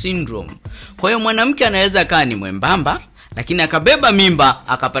fat syndrome. Kwa hiyo mwanamke anaweza kaa ni mwembamba lakini akabeba mimba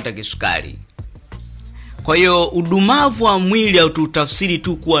akapata kisukari. Kwa hiyo udumavu wa mwili hautafsiri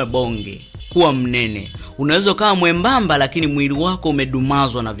tu kuwa bonge, kuwa mnene. Unaweza kama mwembamba lakini mwili wako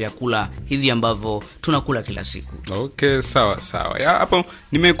umedumazwa na vyakula hivi ambavyo tunakula kila siku. Sawa. Hapo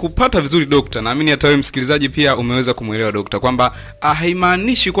nimekupata vizuri dokta. Naamini hata wewe msikilizaji pia umeweza kumuelewa dokta kwamba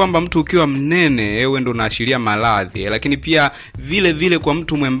haimaanishi kwamba mtu ukiwa mnene wewe ndo unaashiria maradhi, lakini pia vile kwa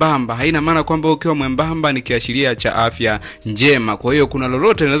mtu mwembamba haina maana kwamba ukiwa mwembamba ni kiashiria cha afya njema. Kwa hiyo kuna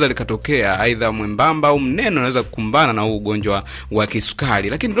lolote linaweza likatokea, aidha mwembamba au mnene unaweza kukumbana na ugonjwa wa kisukari.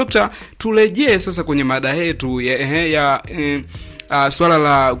 Lakini dokta, turejee sasa kwenye mada yetu swala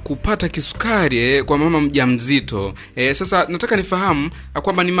la kupata kisukari kwa mama mjamzito. Sasa nataka nifahamu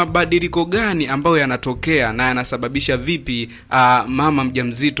kwamba ni mabadiliko gani ambayo yanatokea na yanasababisha vipi mama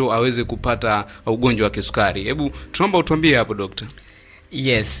mjamzito aweze kupata ugonjwa wa kisukari. Hebu tunaomba utuambie hapo dokta.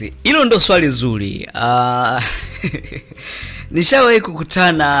 Yes, hilo ndo swali zuri. Nishawahi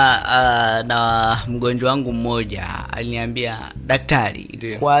kukutana na mgonjwa wangu mmoja, aliniambia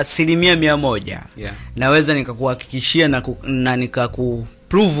daktari, kwa 100% naweza nikakuhakikishia na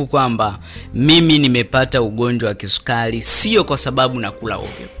prove kwamba mimi nimepata ugonjwa wa kisukari, sio kwa sababu nakula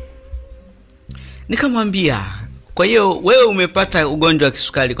ovyo. Nikamwambia, kwa hiyo wewe umepata ugonjwa wa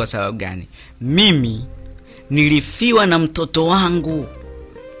kisukari kwa sababu gani? Mimi nilifiwa na mtoto wangu.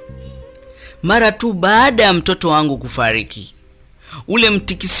 Mara tu baada ya mtoto wangu kufariki, ule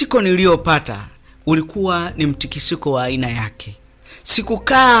mtikisiko niliopata ulikuwa ni mtikisiko wa aina yake.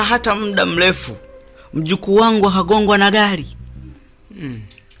 Sikukaa hata muda mrefu, mjukuu wangu akagongwa na gari.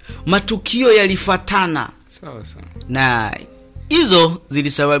 Matukio yalifuatana. Sawa sawa. Na hizo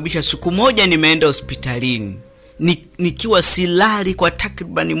zilisababisha siku moja nimeenda hospitalini. Nikiwa silali kwa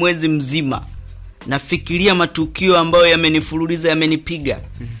takriban mwezi mzima. Nafikiria matukio ambayo yamenifululiza, yamenipiga.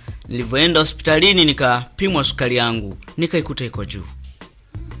 Nilivyoenda hospitalini nikapimwa sukari yangu, nikaikuta iko juu.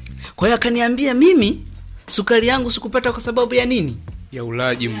 Kwa hiyo akaniambia mimi sukari yangu sikupata kwa sababu ya nini? Ya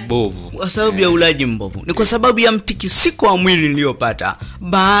ulaji mbovu. Kwa sababu ya ulaji mbovu. Ni kwa sababu ya mtikisiko wa mwili niliyopata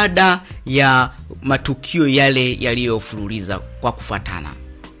baada ya matukio yale yaliyofululiza kwa kufuatana.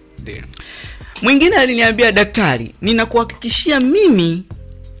 Ndio. Mwingine aliniambia, daktari, ninakuhakikishia mimi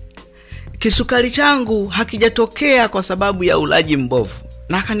kisukari changu hakijatokea kwa sababu ya ulaji mbovu.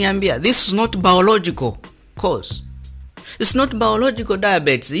 Na akaniambia, this is not biological cause. It's not biological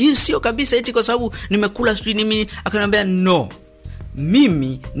diabetes. Hii sio kabisa eti kwa sababu nimekula sijui nini. Akaniambia, no.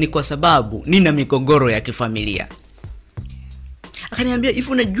 Mimi ni kwa sababu nina migogoro ya kifamilia. Akaniambia,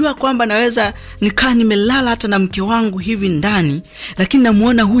 hivi unajua kwamba naweza nikaa nimelala hata na mke wangu hivi ndani, lakini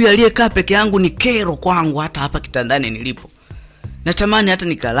namuona huyu aliyekaa peke yangu ni kero kwangu hata hapa kitandani nilipo. Natamani hata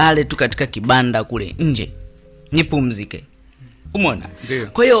nikalale tu katika kibanda kule nje, nipumzike. Umeona?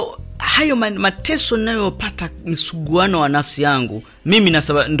 Kwa hiyo hayo mateso ninayopata, msuguano wa nafsi yangu, mimi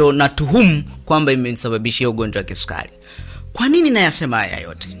ndo natuhumu kwamba imenisababishia ugonjwa wa kisukari. Kwa nini nayasema haya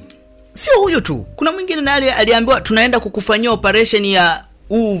yote? Sio huyo tu. Kuna mwingine naye aliambiwa tunaenda kukufanyia operation ya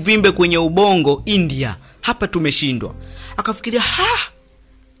uvimbe kwenye ubongo India. Hapa tumeshindwa. Akafikiria,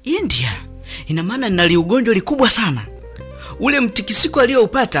 India ina maana nina ugonjwa likubwa sana. Ule mtikisiko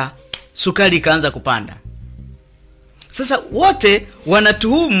alioupata, sukari ikaanza kupanda. Sasa wote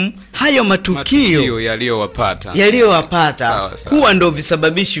wanatuhumu hayo matukio yaliyowapata kuwa ndo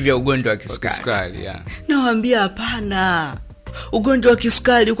visababishi vya ugonjwa wa kisukari. Nawaambia hapana. Ugonjwa wa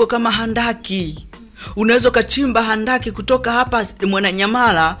kisukari uko kama handaki. Unaweza kachimba handaki kutoka hapa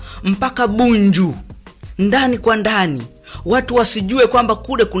Mwananyamala mpaka Bunju, ndani kwa ndani. Watu wasijue kwamba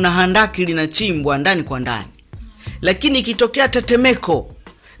kule kuna handaki linachimbwa ndani kwa ndani. Lakini ikitokea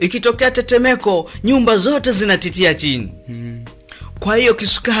tetemeko, nyumba zote zinatitia chini. Kwa hiyo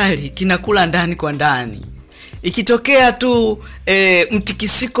kisukari kinakula ndani kwa ndani. Ikitokea tu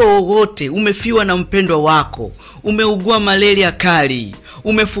mtikisiko wowote, umefiwa na mpendwa wako, umeugua malaria kali,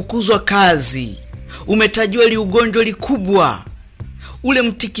 umefukuzwa kazi, umetajwa ugonjwa likubwa, ule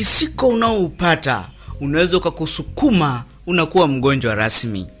mtikisiko unaoupata unaweza kukusukuma unakuwa mgonjwa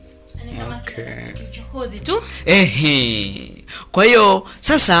rasmi. Kichokozi tu. Kwa hiyo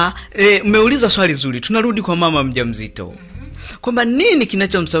sasa umeuliza swali zuri. Tunarudi kwa mama mjamzito. Kwamba nini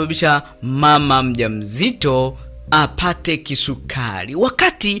kinachomsababisha mama mjamzito apate kisukari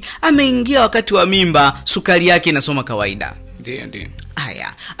wakati ameingia wakati wa mimba, sukari yake inasoma kawaida? Ndio.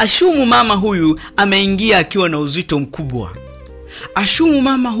 Haya, ashumu mama huyu ameingia akiwa na uzito mkubwa. Ashumu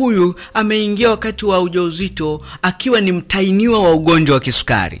mama huyu ameingia wakati wa ujauzito akiwa ni mtainiwa wa ugonjwa wa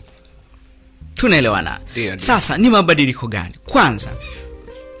kisukari. Tunaelewana? Sasa ni mabadiliko gani? Kwanza,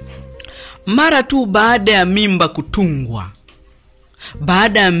 mara tu baada ya mimba kutungwa,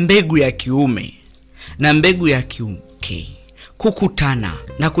 baada ya mbegu ya kiume na mbegu ya kike kukutana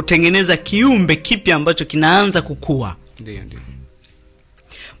na kutengeneza kiumbe kipya ambacho kinaanza kukua,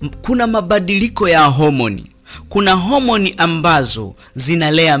 kuna mabadiliko ya homoni. Kuna homoni ambazo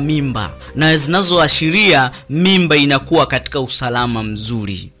zinalea mimba na zinazoashiria mimba inakuwa katika usalama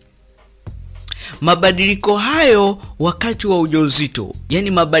mzuri. Mabadiliko hayo wakati wa ujauzito,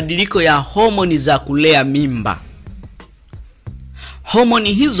 yani mabadiliko ya homoni za kulea mimba,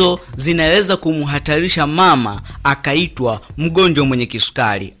 homoni hizo zinaweza kumhatarisha mama akaitwa mgonjwa mwenye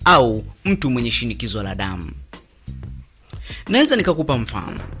kisukari au mtu mwenye shinikizo la damu. Naweza nikakupa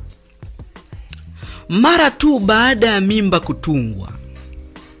mfano. Mara tu baada ya mimba kutungwa,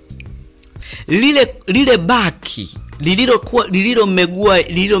 lile baki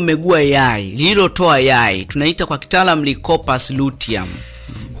lililomegua yai, lililotoa yai, tunaita kwa kitaalamu Lycopus luteum,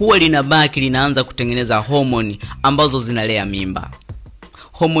 huwa linabaki, linaanza kutengeneza homoni ambazo zinalea mimba.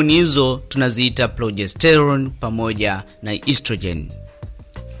 Homoni hizo tunaziita progesterone pamoja na estrogen.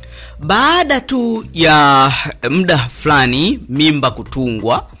 Baada tu ya muda fulani mimba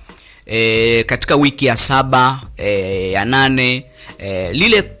kutungwa, katika wiki ya 7, ya 8,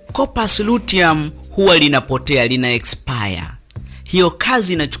 lile corpus luteum huwa linapotea, lina expire. Hiyo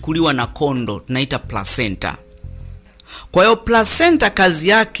kazi inachukuliwa na kondo, tunaita placenta. Kwa hiyo placenta kazi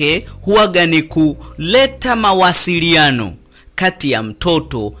yake huwaga ni kuleta mawasiliano kati ya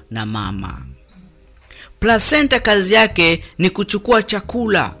mtoto na mama. Placenta kazi yake ni kuchukua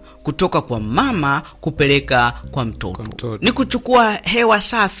chakula kutoka kwa mama kupeleka kwa mtoto. Ni kuchukua hewa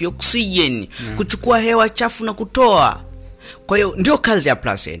safi, oxygen, kuchukua hewa chafu na kutoa. Kwa hiyo ndio kazi ya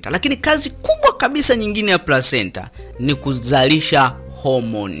placenta. Lakini kazi kubwa kabisa nyingine ya placenta ni kuzalisha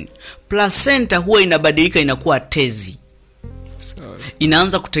hormone. Placenta huwa inabadilika, inakuwa tezi,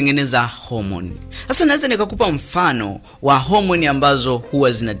 inaanza kutengeneza hormone. Sasa naweza nikakupa mfano wa hormone ambazo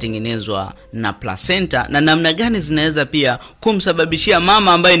huwa zinatengenezwa na placenta na namna gani zinaweza pia kumsababishia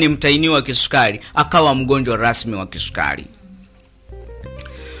mama ambaye ni mtainiwa wa kisukari akawa mgonjwa rasmi wa kisukari.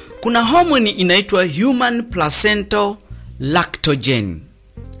 Kuna hormone inaitwa human placental lactogen.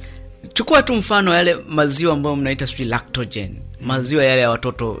 Chukua tu mfano yale maziwa ambayo mnaita sweet lactogen, maziwa yale ya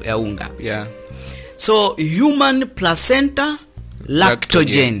watoto ya unga. Yeah. So human placenta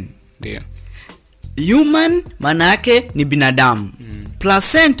lactogen. Ndio. Human maana yake ni binadamu.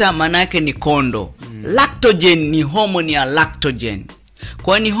 Placenta maana yake ni kondo. Lactogen ni hormone ya lactogen.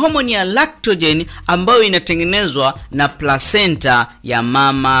 Kwa ni hormone ya lactogen ambayo inatengenezwa na placenta ya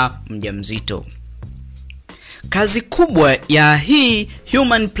mama mjamzito. Kazi kubwa ya hii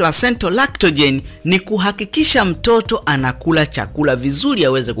human placental lactogen ni kuhakikisha mtoto anakula chakula vizuri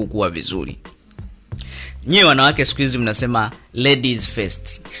aweze kukua vizuri. Nyewe wanawake siku hizi mnasema ladies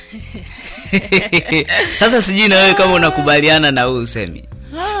first. Sasa sijui na wewe kama unakubaliana na huu usemi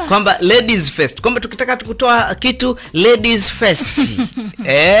kwamba ladies first, kwamba tukitaka tukutoa kitu ladies first.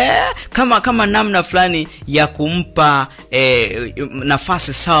 Kama namna fulani ya kumpa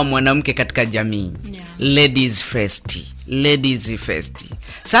nafasi sawa mwanamke katika jamii. Ladies first, ladies first.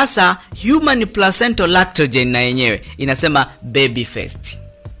 Sasa human placental lactogen na yenyewe inasema baby first.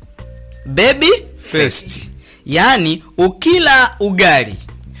 Baby first. Yaani ukila ugali,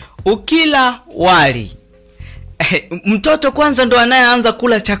 ukila wali, mtoto kwanza ndo anayeanza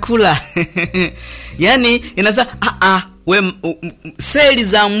kula chakula. Yaani inasema seli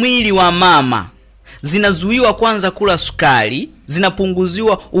za mwili wa mama zinazuiwa kwanza kula sukari,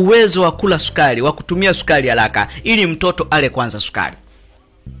 zinapunguziwa uwezo wa kula sukari, wa kutumia sukari haraka ili mtoto ale kwanza sukari.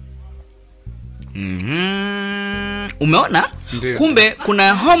 Umeona? Ndiyo. Kumbe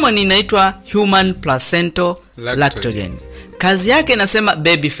kuna hormone inaitwa human placental lactogen. Kazi yake inasema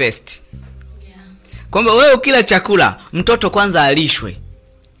baby first. Kwamba wewe ukila chakula, mtoto kwanza alishwe,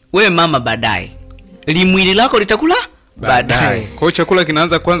 wewe mama baadaye. Limwili lako litakula baadaye. Kwa hiyo chakula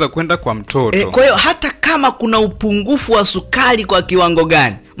kinaanza kwanza kwenda kwa mtoto. Kwa hiyo hata kama kuna upungufu wa sukari kwa kiwango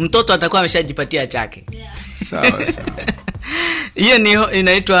gani, mtoto atakuwa ameshajipatia chake. Sawa sawa. Hiyo ni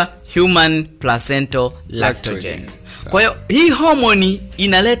inaitwa human placental lactogen. Kwa hiyo hii hormone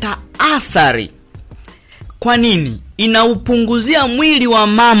inaleta athari. Kwa nini? Inaupunguzia mwili wa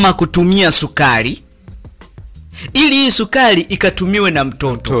mama kutumia sukari ili hii sukari ikatumiwe na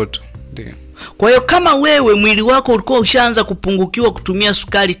mtoto. Ndio. Kwa hiyo kama wewe mwili wako ulikuwa ushaanza kupungukiwa kutumia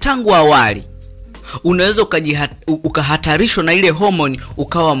sukari tangu awali, unaweza ukahatarishwa na ile hormone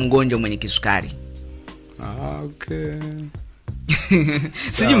ukawa mgonjwa mwenye kisukari. Okay.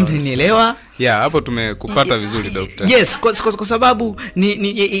 Sijui mnanielewa? Yeah, hapo tumekupata vizuri daktari. Yes, kwa sababu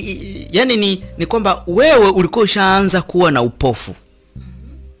ni kwamba wewe ulikuwa ushaanza kuwa na upofu.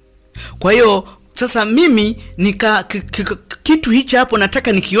 Kwa hiyo sasa mimi kitu hichi hapo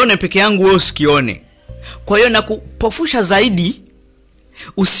nataka nikione peke yangu, wewe usikione. Kwa hiyo nakupofusha zaidi,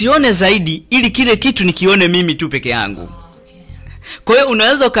 usione zaidi, ili kile kitu nikione mimi tu peke yangu. Kwa hiyo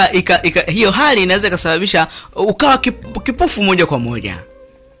unaweza hiyo hali inaweza kusababisha ukawa kipofu moja kwa moja.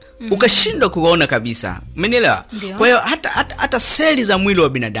 Ukashindwa kuona kabisa. Umenielewa? Kwa hiyo hata seli za mwili wa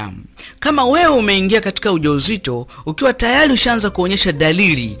binadamu, kama wewe umeingia katika ujauzito ukiwa tayari ushaanza kuonyesha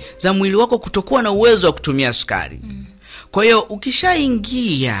dalili za mwili wako kutokuwa na uwezo wa kutumia sukari. Kwa hiyo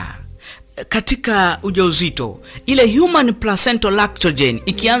ukishaingia katika ujauzito, ile human placental lactogen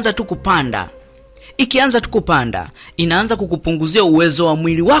ikianza tu kupanda, inaanza kukupunguzia uwezo wa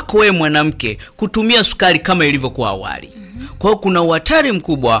mwili wako wewe mwanamke kutumia sukari kama ilivyokuwa awali. Kwa hiyo kuna uhatari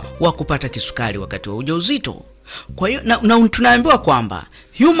mkubwa wa kupata kisukari wakati wa ujauzito. Kwa hiyo na tunaambiwa kwamba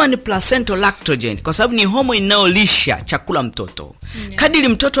human placental lactogen, kwa sababu ni hormone inayolisha chakula mtoto, kadiri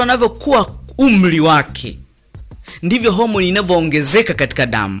mtoto anavyokuwa umri wake ndivyo hormone inavyoongezeka katika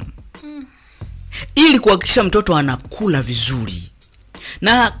damu ili kuhakikisha mtoto anakula vizuri.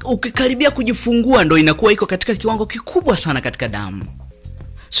 Na ukikaribia kujifungua ndo inakuwa iko katika kiwango kikubwa sana katika damu.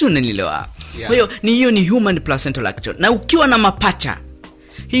 sio, unanielewa? Kwa hiyo ni human placental lactogen. Na ukiwa na mapacha,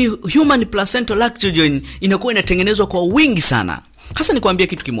 hii human placental lactogen inakuwa inatengenezwa kwa wingi sana. Hasa nikwambia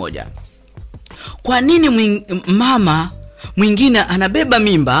kitu kimoja. Kwa nini mama mwingine anabeba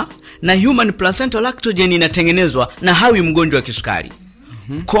mimba na human placental lactogen inatengenezwa na hawi mgonjwa wa kisukari?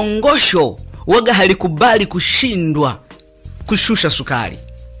 Kongosho waga halikubali kushindwa kushusha sukari.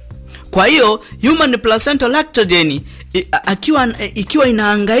 Kwa hiyo human placental lactogen ikiwa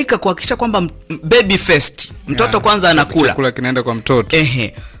inahangaika kuhakikisha kwamba baby first, mtoto kwanza anakula, chakula kinaenda kwa mtoto.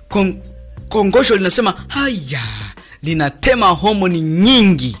 Kongosho linasema haya, linatema homoni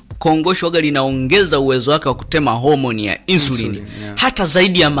nyingi. Kongosho waga linaongeza uwezo wake wa kutema homoni ya insulin hata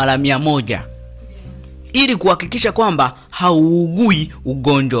zaidi ya mara 100 ili kuhakikisha kwamba hauugui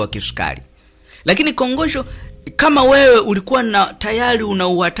ugonjwa wa kisukari. Lakini kongosho, kama wewe ulikuwa na tayari una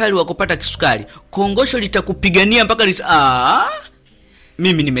uhatari wa kupata kisukari, kongosho litakupigania mpaka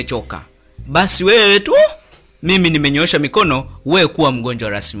mimi nimechoka, basi wewe tu mimi nimenyoosha mikono, wewe kuwa mgonjwa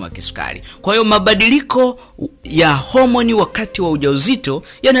rasmi wa kisukari. Kwa hiyo mabadiliko ya homoni wakati wa ujauzito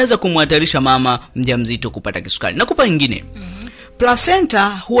yanaweza kumhatarisha mama mjamzito kupata kisukari. Nakupa nyingine. Placenta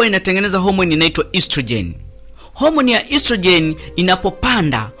huwa inatengeneza homoni inaitwa estrogen. Homoni ya estrogen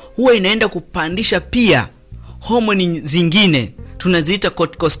inapopanda huwa inaenda kupandisha pia homoni zingine tunaziita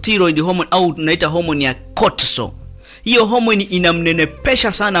corticosteroid hormone au tunaita homoni ya cortisol. Hiyo homoni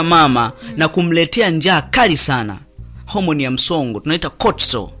inamnenepesha sana mama na kumletea njaa kali sana. Homoni ya msongo tunaita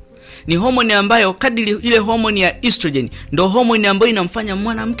cortisol. Ni homoni ambayo kadiri ile homoni ya estrogen ndio homoni ambayo inamfanya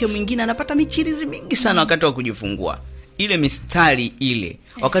mwanamke mwingine anapata michirizi mingi sana wakati wa kujifungua. Ile mistari ile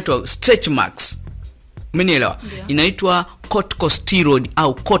wakati wa stretch marks, umenielewa? Inaitwa corticosteroid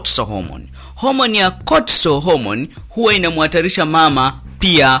au cortisol hormone. Homoni ya cortisol hormone huwa inamhatarisha mama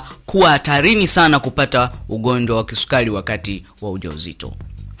pia kuwa hatarini sana kupata ugonjwa wa kisukari wakati wa ujauzito.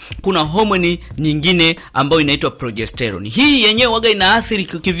 Kuna homoni nyingine ambayo inaitwa progesterone. Hii yenyewe waga inaathiri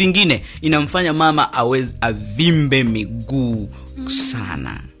kivingine, inamfanya mama avimbe miguu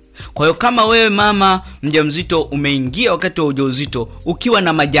sana. Kwa hiyo kama wewe mama mjamzito umeingia wakati wa ujauzito ukiwa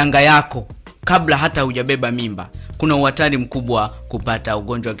na majanga yako kabla hata hujabeba mimba, kuna uhatari mkubwa kupata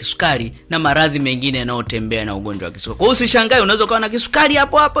ugonjwa wa kisukari na maradhi mengine yanayotembea na ugonjwa wa kisukari. Kwa hiyo usishangae unaweza kuwa na kisukari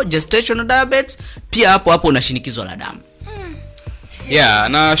hapo gestational diabetes, pia hapo una shinikizo la damu.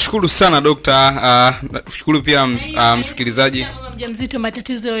 Nashukuru sana Dokta. Nashukuru pia msikilizaji. Mjamzito,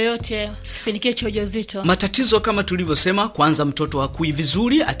 matatizo yoyote kipindi cha ujauzito? Matatizo kama tulivyosema, kwanza mtoto hakui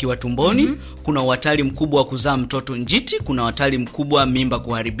vizuri akiwa tumboni. Kuna uhatari mkubwa wa kuzaa mtoto njiti, kuna uhatari mkubwa mimba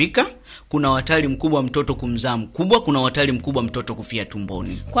kuharibika, kuna uhatari mkubwa mtoto kumzaa mkubwa, kuna uhatari mkubwa mtoto kufia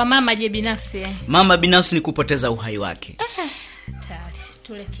tumboni. Kwa mama je binafsi? Mama binafsi ni kupoteza uhai wake.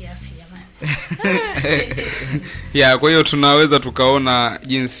 Tule kiafya jamani. Kwa hiyo tunaweza tukaona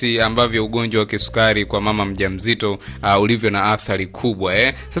jinsi ambavyo ugonjwa wa kisukari kwa mama mjamzito ulivyo na athari kubwa.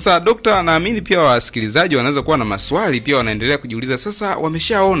 Sasa Dokta, naamini pia wasikilizaji wanaweza kuwa na maswali, pia wanaendelea kujiuliza. Sasa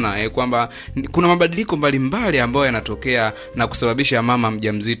wameshaona kwamba kuna mabadiliko mbalimbali ambayo yanatokea na kusababisha mama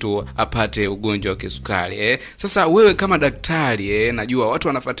mjamzito apate ugonjwa wa kisukari. Sasa wewe kama daktari, najua watu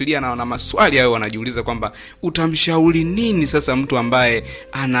wanafuatilia na wana maswali hayo, wanajiuliza kwamba utamshauri nini sasa mtu ambaye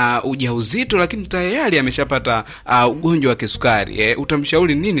ana ujauzito lakini tayari ameshapata ugonjwa wa kisukari?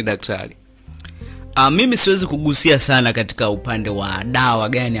 Utamshauri nini daktari? Mimi siwezi kugusia sana katika upande wa dawa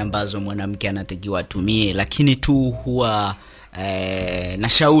gani ambazo mwanamke anatakiwa atumie, lakini tu huwa na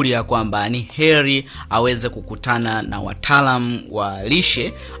shauri ya kwamba ni heri aweze kukutana na wataalamu wa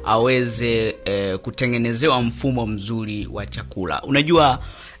lishe, aweze kutengenezewa mfumo mzuri wa chakula. Unajua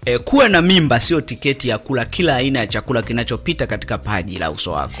kuwa na mimba sio tiketi ya kula kila aina ya chakula kinachopita katika paji la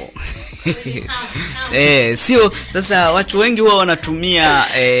uso wako. Sio. Sasa watu wengi huwa wanatumia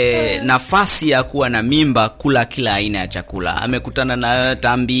nafasi ya kuwa na mimba kula kila aina ya chakula. Amekutana na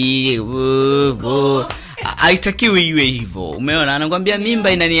tambi, haitakiwi iwe hivyo. Umeona, anakuambia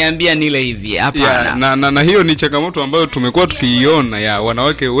mimba inaniambia nile hivi. Hapana. Na hiyo ni changamoto ambayo tumekuwa tukiiona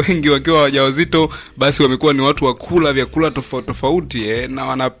wanawake wengi wakiwa wajawazito, basi wamekuwa ni watu wa kula vyakula tofauti na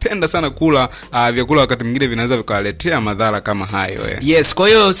wanapenda sana kula vyakula wakati mwingine vinaweza vikawaletea madhara kama hayo. Yes, kwa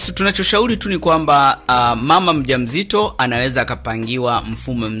hiyo tunachoshauri tu ni kwamba mama mjamzito anaweza akapangiwa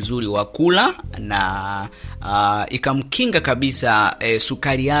mfumo mzuri wa kula na ikamkinga kabisa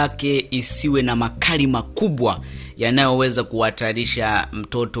sukari yake isiwe na makali makubwa yanayoweza kuhatarisha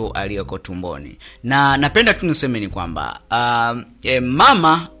mtoto aliyeko tumboni. Na napenda tu niseme ni kwamba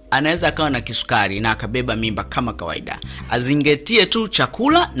mama anaweza akawa na kisukari na akabeba mimba kama kawaida. Azingatie tu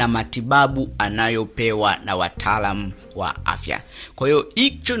chakula na matibabu anayopewa na wataalamu wa afya. Kwa hiyo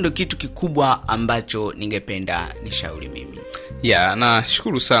hicho ndio kitu kikubwa ambacho ningependa nishauri mimi. Ya,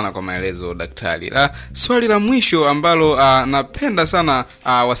 nashukuru sana kwa maelezo daktari. Swali la mwisho ambalo napenda sana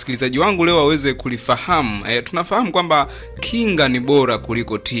wasikilizaji wangu leo waweze kulifahamu. Tunafahamu kwamba kinga ni bora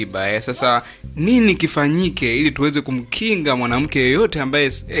kuliko tiba. Sasa nini kifanyike ili tuweze kumkinga mwanamke yeyote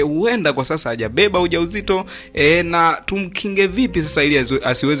ambaye huenda kwa sasa hajabeba ujauzito, na tumkinge vipi sasa ili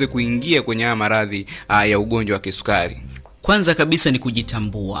asiweze kuingia kwenye haya maradhi ya ugonjwa wa kisukari? Kwanza kabisa ni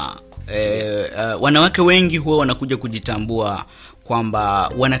kujitambua. Wanawake wengi huwa wanakuja kujitambua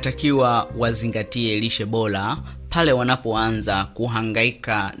kwamba wanatakiwa wazingatie lishe bora pale wanapoanza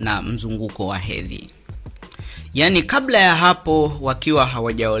kuhangaika na mzunguko wa hedhi. Yaani kabla ya hapo wakiwa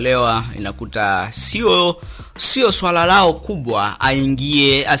hawajaolewa inakuta sio swala lao kubwa,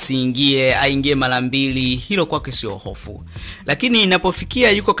 aingie mara mbili, hilo kwake sio hofu. Lakini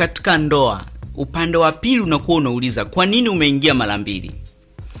inapofikia yuko katika ndoa, upande wa pili unakuwa unauliza, kwa nini umeingia mara mbili?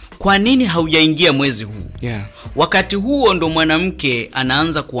 Kwa nini haujaingia mwezi huu? Yeah. Wakati huo ndo mwanamke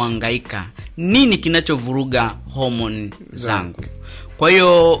anaanza kuhangaika, nini kinachovuruga hormone zangu? Kwa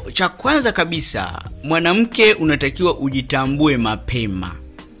hiyo cha kwanza kabisa, mwanamke unatakiwa ujitambue mapema.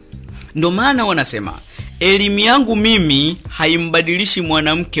 Ndio maana wanasema elimu yangu mimi haimbadilishi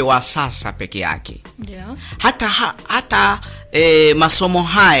mwanamke wa sasa peke yake. Yeah. Hata masomo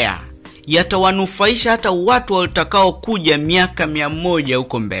haya yatawanufaisha hata watu watakao kuja miaka 100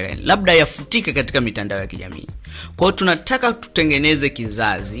 huko mbele, labda yafutike katika mitandao ya kijamii. Kwa hiyo tunataka tutengeneze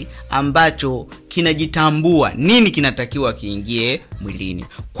kizazi ambacho kinajitambua nini kinatakiwa kiingie mwilini.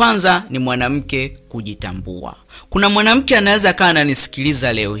 Kwanza ni mwanamke kujitambua. Kuna mwanamke anaweza kaa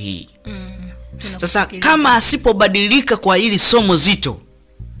ananisikiliza leo hii. Sasa kama asipobadilika kwa hili somo zito,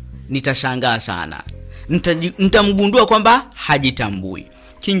 nitashangaa sana. Nitamgundua kwamba hajitambui.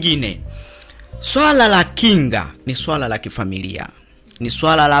 Kingine, swala la kinga ni swala la kifamilia. Ni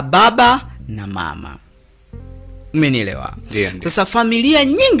swala la baba na mama. Umenielewa? Yeah. Sasa familia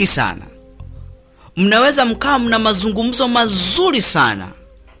nyingi sana mnaweza mkaa mna mazungumzo mazuri sana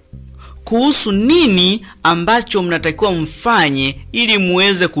kuhusu nini ambacho mnatakiwa mfanye ili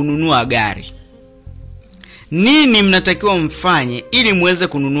muweze kununua gari. Nini mnatakiwa mfanye ili muweze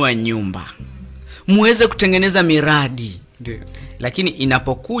kununua nyumba. Muweze kutengeneza miradi. Ndio. Lakini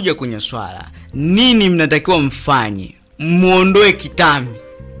inapokuja kwenye swala nini mnatakiwa mfanye, muondoe kitambi,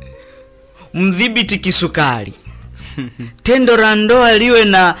 mdhibiti kisukari, tendo la ndoa liwe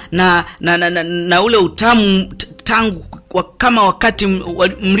na ule utamu tangu kama wakati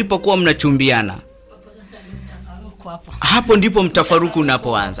mlipokuwa mnachumbiana. Hapo ndipo mtafaruku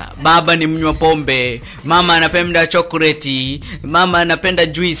unapoanza. Baba ni mnywa pombe, mama anapenda chocolate, mama anapenda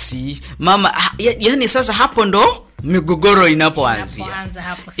juisi, mama yani sasa hapo ndo migogoro inapoanzia.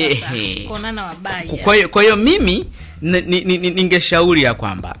 Hapo sasa kuonana wabaya. Kwa hiyo mimi ningeshauri ya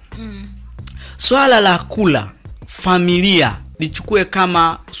kwamba swala la kula familia lichukue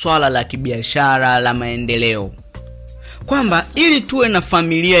kama swala la kibiashara la maendeleo. Kwamba ili tuwe na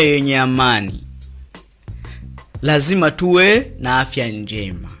familia yenye amani lazima tuwe na afya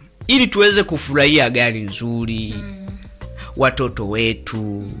njema. Ili tuweze kufurahia gari nzuri, watoto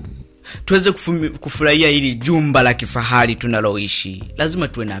wetu, tuweze kufurahia hili jumba la kifahari tunaloishi, lazima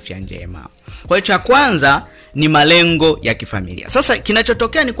tuwe na afya njema. Kwa hiyo cha kwanza ni malengo ya kifamilia. Sasa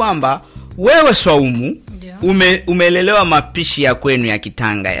kinachotokea ni kwamba wewe Swaumu umelelewa mapishi ya kwenu ya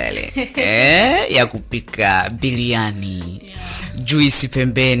Kitanga yale. Ya kupika biriani, juisi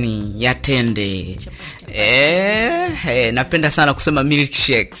pembeni ya tende. Napenda sana kusema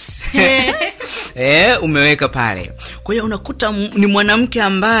milkshakes. Umeweka pale. Kwa hiyo unakuta ni mwanamke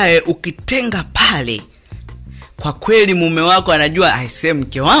ambaye ukitenga pale, kwa kweli mume wako anajua aisee,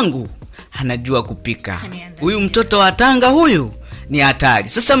 mke wangu anajua kupika. Huyu mtoto wa Tanga huyu ni hatari.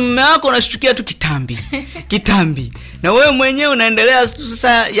 Sasa mume wako unashtukia tu kitambi. Na wewe mwenyewe unaendelea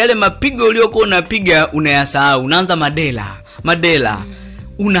sasa yale mapigo uliokuwa unapiga unayasahau, unaanza madela.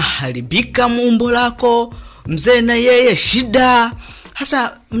 Unaharibika umbo lako, mzee na yeye shida.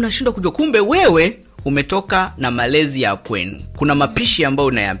 Sasa mnashindwa kujua kumbe wewe umetoka na malezi ya kwenu. Kuna mapishi ambayo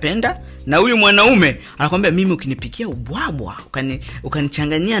unayapenda na huyu mwanaume anakuambia mimi ukinipikia ubwabwa,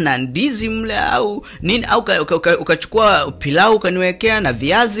 ukanichanganyia na ndizi mle au nini, au ukachukua pilau ukaniwekea na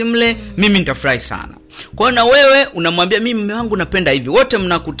viazi mle, mimi nitafurahi sana. Kwa hiyo na wewe unamwambia mimi mume wangu napenda hivi. Wote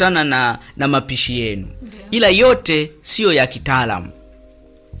mnakutana na mapishi yenu. Ila yote sio ya kitaalamu.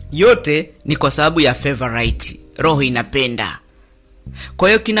 Yote ni kwa sababu ya favorite. Roho inapenda. Kwa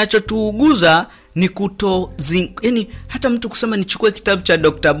hiyo kinachotuuguza ni yani hata mtu kusema nichukue kitabu cha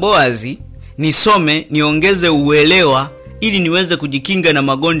Dr. Boaz nisome niongeze uelewa ili niweze kujikinga na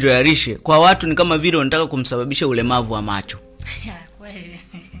magonjwa ya lishe, kwa watu ni kama vile wanataka kumsababisha ulemavu wa macho.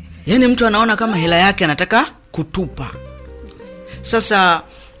 Yani mtu anaona kama hela yake anataka kutupa. Sasa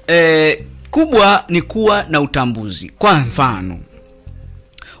kubwa ni kuwa na utambuzi. Kwa mfano,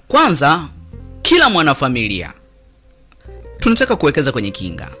 kwanza kila mwanafamilia tunataka kuwekeza kwenye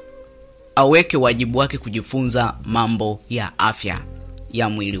kinga, aweke wajibu wake kujifunza mambo ya afya ya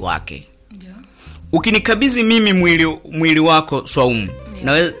mwili wake. Ndio. Ukinikabidhi mimi mwili wako Swaumu,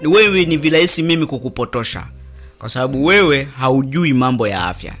 na wewe ni virahisi mimi kukupotosha kwa sababu wewe haujui mambo ya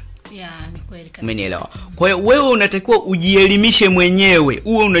afya. Ni kweli kabisa. Umenielewa? Kwa hiyo wewe unatakiwa ujielimishe mwenyewe,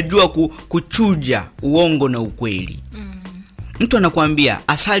 uwe unajua kuchuja uongo na ukweli. Mtu anakuambia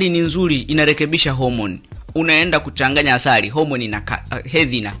asali ni nzuri, inarekebisha hormone. Unaenda kuchanganya asali, hormone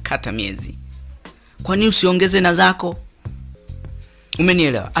hedhi inakata miezi. Kwa nini usiongeze na zako?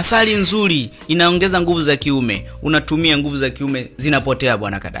 Umenielewa? Asali nzuri inaongeza nguvu za kiume, unatumia nguvu za kiume zinapotea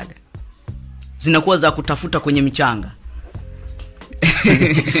bwana Kadaga. Zinakuwa za kutafuta kwenye michanga.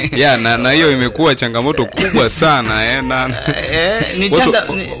 na hiyo imekuwa changamoto kubwa sana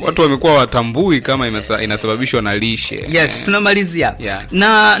watu wamekuwa watambui kama inasababishwa na lishe. Yes, tunamalizia.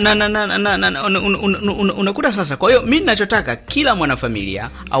 Unakuta sasa. Kwa hiyo mimi ninachotaka kila mwanafamilia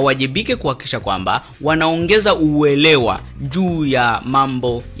awajibike kuhakikisha kwamba wanaongeza uelewa juu ya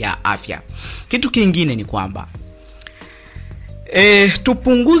mambo ya afya. Kitu kingine ni kwamba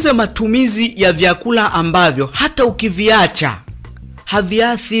tupunguze matumizi ya vyakula ambavyo hata ukiviacha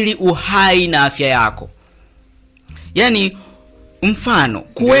haviathiri uhai na afya yako. Yani mfano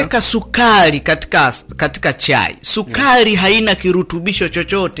kuweka sukari katika chai. Sukari haina kirutubisho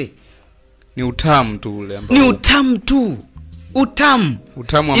chochote. Ni utamu tu ule ambao. Ni utamu tu. Utamu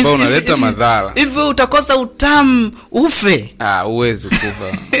ambao unaleta madhara. Hivyo utakosa utamu ufe. Uwezi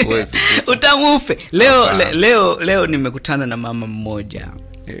kufa. Utamu ufe. Leo nimekutana na mama mmoja.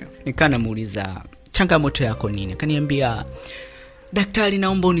 Nikana muuliza changamoto yako nini? Kaniambia, daktari,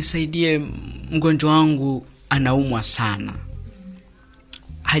 naomba unisaidie, mgonjwa wangu anaumwa sana.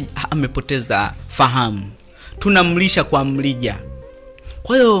 Amepoteza fahamu. Tunamlisha kwa mlija.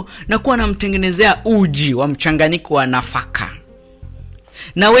 Kwa hiyo nakuwa namtengenezea uji wa mchanganyiko wa nafaka.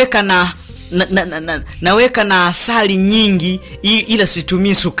 Naweka na asali nyingi ila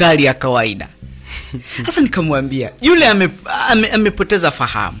situmii sukari ya kawaida. Sasa nikamwambia, yule amepoteza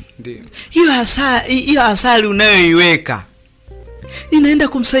fahamu. Ndio. Hiyo asali unayoiweka inaenda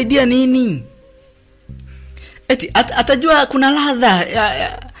kumsaidia nini? Eti atajua kuna ladha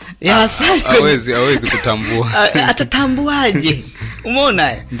ya asali. Hawezi kutambua. Atatambuaje?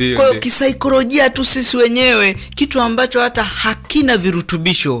 Umeona? Kwa hiyo kisaikolojia tu sisi wenyewe kitu ambacho hata hakina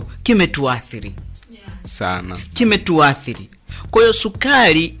virutubisho kimetuathiri sana. Kimetuathiri. Kwa hiyo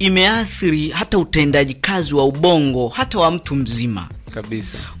sukari imeathiri hata utendaji kazi wa ubongo hata wa mtu mzima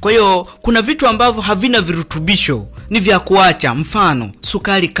kabisa. Kwa hiyo kuna vitu ambavyo havina virutubisho ni vya kuacha. Mfano,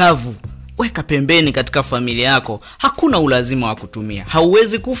 sukari kavu weka pembeni katika familia yako. Hakuna ulazima wa kutumia.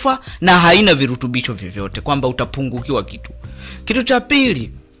 Hauwezi kufa na haina virutubisho vyovyote kwamba utapungukiwa kitu. Kitu cha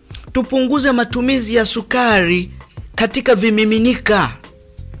pili, tupunguze matumizi ya sukari katika vimiminika.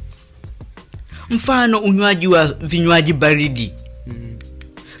 Mfano, unywaji wa vinywaji baridi.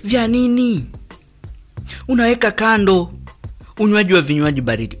 Vya nini? Unaweka kando unywaji wa vinywaji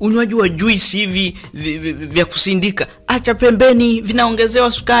baridi. Unywaji wa juice hivi vya kusindika acha pembeni,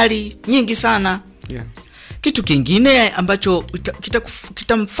 vinaongezewa sukari nyingi sana. Kitu kingine ambacho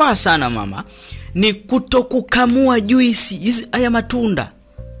kitamfaa sana mama ni kutokukamua juice hizi haya matunda.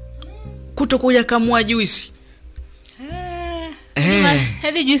 Kutokuyakamua juice.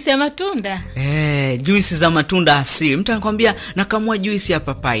 Hadi juice ya matunda. Juice za matunda asili. Mtu anakuambia nakamua juice ya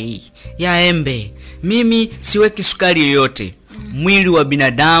papai, ya embe. Mimi siweki sukari yoyote. Mwili wa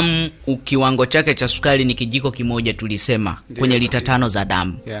binadamu kiwango chake cha sukari ni kijiko kimoja tulisema kwenye lita 5 za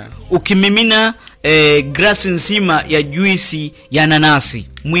damu. Ukimimina glasi nzima ya juisi ya nanasi,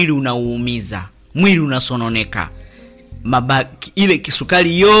 mwili unauumiza, mwili unasononeka. Ile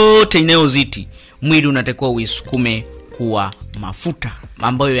kisukari yote inayoziti, mwili unatakiwa uisukume kuwa mafuta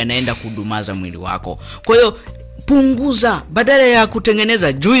ambayo yanaenda kudumaza mwili wako. Kwa hiyo punguza, badala ya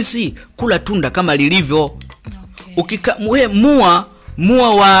kutengeneza juisi, kula tunda kama lilivyo.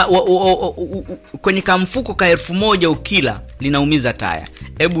 Mua kwenye kamfuko ka 1000 ukila linaumiza taya.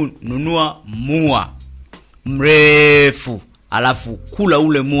 Hebu nunua mua mrefu alafu kula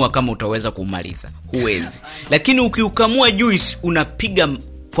ule mua kama utaweza kumaliza. Huwezi. Lakini ukiukamua juice unapiga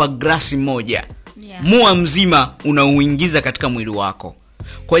kwa glasi moja. Mua mzima unauingiza katika mwili wako.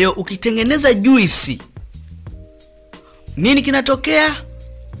 Kwa hiyo ukitengeneza juisi, nini kinatokea?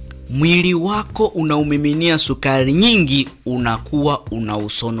 Mwili wako unaumiminia sukari nyingi, unakuwa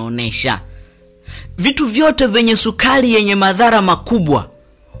unausononesha. Vitu vyote venye sukari yenye madhara makubwa,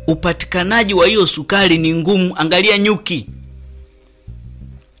 upatikanaji wa hiyo sukari ni ngumu. Angalia nyuki.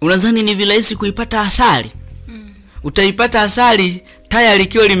 Unadhani ni virahisi kuipata asali? Utaipata asali taya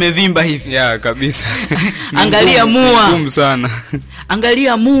likiwa limevimba hivi. Yeah, kabisa. Angalia mua. Ngumu sana.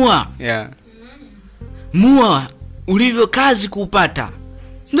 Angalia mua. Yeah. Mua ulivyo kazi kuupata.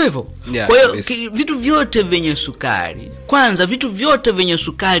 Ndio hivyo. Yeah, kwa hiyo vitu vyote venye sukari, kwanza vitu vyote venye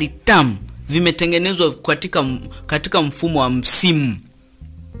sukari tamu vimetengenezwa katika mfumo wa msimu.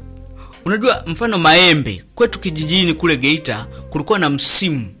 Unajua mfano maembe, kwetu kijijini kule Geita kulikuwa na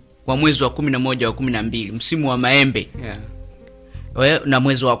msimu wa mwezi wa 11 wa 12, msimu wa maembe. Yeah. Na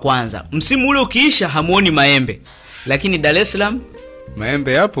mwezi wa kwanza. Msimu ule ukiisha hamuoni maembe. Lakini Dar es Salaam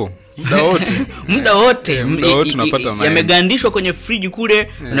maembe yapo muda wote. Muda wote tunapata maembe. Yamegandishwa kwenye friji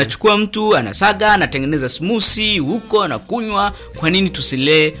kule, unachukua mtu anasaga, anatengeneza smoothie huko anakunywa. Kwa nini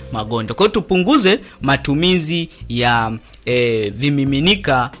tusilee magonjwa? Kwa hiyo tupunguze matumizi ya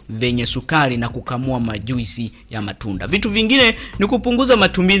vimiminika venye sukari na kukamua majuisi ya matunda. Vitu vingine ni kupunguza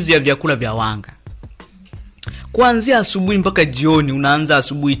matumizi ya vyakula vya wanga. Kuanzia asubuhi mpaka jioni, unaanza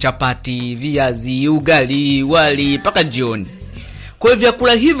asubuhi chapati, viazi, ugali, wali mpaka jioni. Kwa hiyo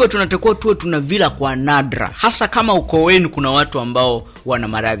vyakula hivyo tunatakiwa tuwe tunavila kwa nadra, hasa kama uko wenu kuna watu ambao wana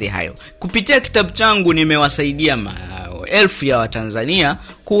maradhi hayo. Kupitia kitabu changu nimewasaidia maelfu ya Watanzania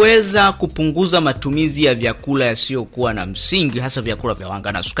kuweza kupunguza matumizi ya vyakula yasiyokuwa na msingi, hasa vyakula vya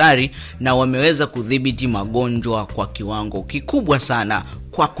wanga na sukari, na wameweza kudhibiti magonjwa kwa kiwango kikubwa sana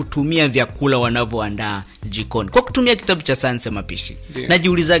kwa kutumia vyakula wanavyoandaa jikoni, kwa kutumia kitabu cha Sayansi ya Mapishi.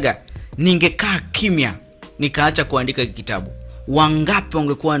 Najiulizaga, ningekaa kimya nikaacha kuandika kitabu, wangapi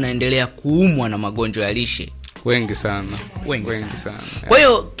wangekuwa wanaendelea kuumwa na magonjwa ya lishe? Wengi sana. Kwa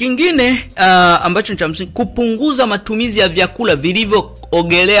hiyo kingine ambacho ni cha msingi, kupunguza matumizi ya vyakula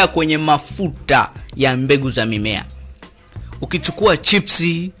vilivyoogelea kwenye mafuta ya mbegu za mimea. Ukichukua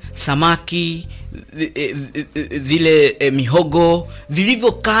chipsi, samaki, vile mihogo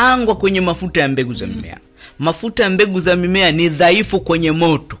vilivyokaangwa kwenye mafuta ya mbegu za mimea. Mafuta ya mbegu za mimea ni dhaifu kwenye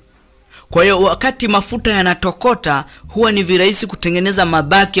moto. Kwa hiyo wakati mafuta yanatokota, huwa ni virahisi kutengeneza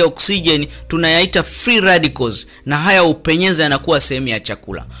mabaki ya oksijeni, tunayaita free radicals, na haya upenyeza yanakuwa sehemu ya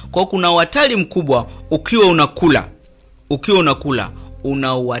chakula. Kwa hiyo kuna hatari mkubwa ukiwa unakula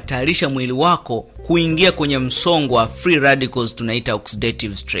unauhatarisha mwili wako kuingia kwenye msongo wa free radicals, tunaita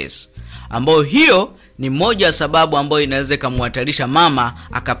oxidative stress, ambayo hiyo ni moja ya sababu ambayo inaweza kumhatarisha mama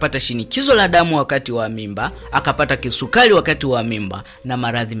akapata shinikizo la damu wakati wa mimba, akapata kisukari wakati wa mimba na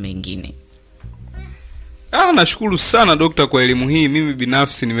maradhi mengine. Nashukuru sana dokta kwa elimu hii. Mimi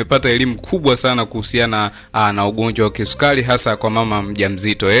binafsi nimepata elimu kubwa sana kuhusiana na ugonjwa wa kisukari, hasa kwa mama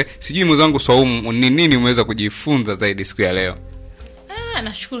mjamzito. Sijui mwenzangu Swaumu, ni nini umeweza kujifunza zaidi siku ya leo?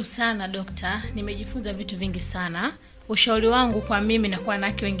 Nashukuru sana dokta, nimejifunza vitu vingi sana. Ushauri wangu kwa mimi na kwa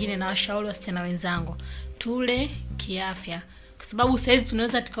wanawake wengine na washauri wasichana wenzangu, tule kiafya. Kwa sababu saizi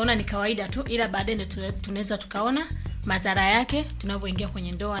tunaweza tukaona ni kawaida tu, ila baadaye ndio tunaweza tukaona madhara yake tunavyoingia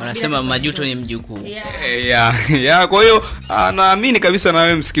kwenye ndoa. Wanasema majuto ni mjukuu. Yeah. Kwa hiyo naamini kabisa na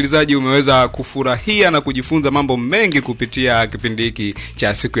wewe msikilizaji umeweza kufurahia na kujifunza mambo mengi kupitia kipindi hiki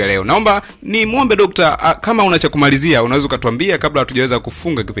cha siku ya leo. Naomba ni muombe dokta, kama una cha kumalizia unaweza kutuambia kabla hatujaweza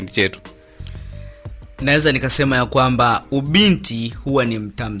kufunga kipindi chetu. Naweza nikasema ya kwamba ubinti huwa ni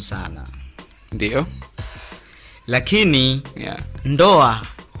mtamu sana. Ndio. Lakini ndoa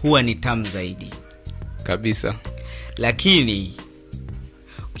huwa ni tamu zaidi. Kabisa. Lakini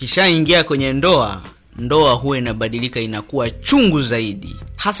ukishaingia kwenye ndoa huwa inabadilika, inakuwa chungu zaidi,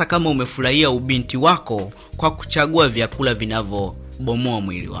 hasa kama umefurahia ubinti wako kwa kuchagua vyakula vinavyobomoa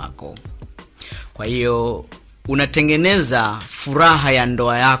mwili wako. Kwa hiyo unatengeneza furaha ya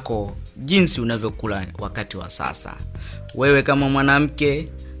ndoa yako jinsi unavyokula wakati wa sasa. Wewe kama mwanamke,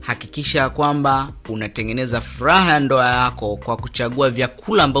 hakikisha kwamba unatengeneza furaha ya ndoa yako kwa kuchagua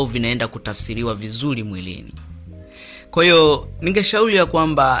vyakula ambavyo vinaenda kutafsiriwa vizuri mwilini. Kwa hiyo ningeshauri ya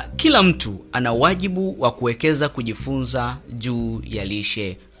kwamba kila mtu ana wajibu wa kuwekeza kujifunza juu ya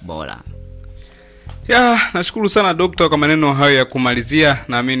lishe bora. Nashukuru sana dokta kwa maneno hayo ya kumalizia.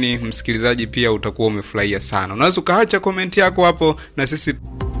 Naamini msikilizaji pia utakuwa umefurahia sana. Unaweza ukaacha comment yako hapo na sisi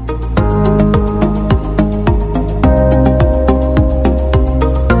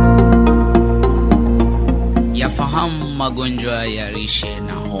yafahamu magonjwa ya lishe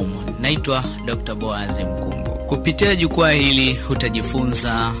na homoni. Naitwa Dr. Boazi Mkumbo. Kupitia jukwaa hili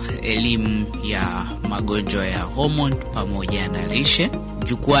utajifunza elimu ya magonjwa ya homoni pamoja na lishe,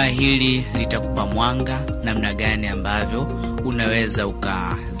 Jukwaa hili litakupa mwanga namna gani ambavyo unaweza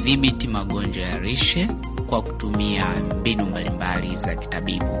ukadhibiti magonjwa ya lishe kwa kutumia mbinu mbalimbali za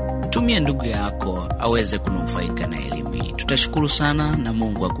kitabibu. Tumia ndugu yako aweze kunufaika na elimu hii. Tutashukuru sana na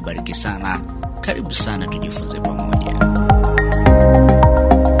Mungu akubariki sana. Karibu sana tujifunze pamoja.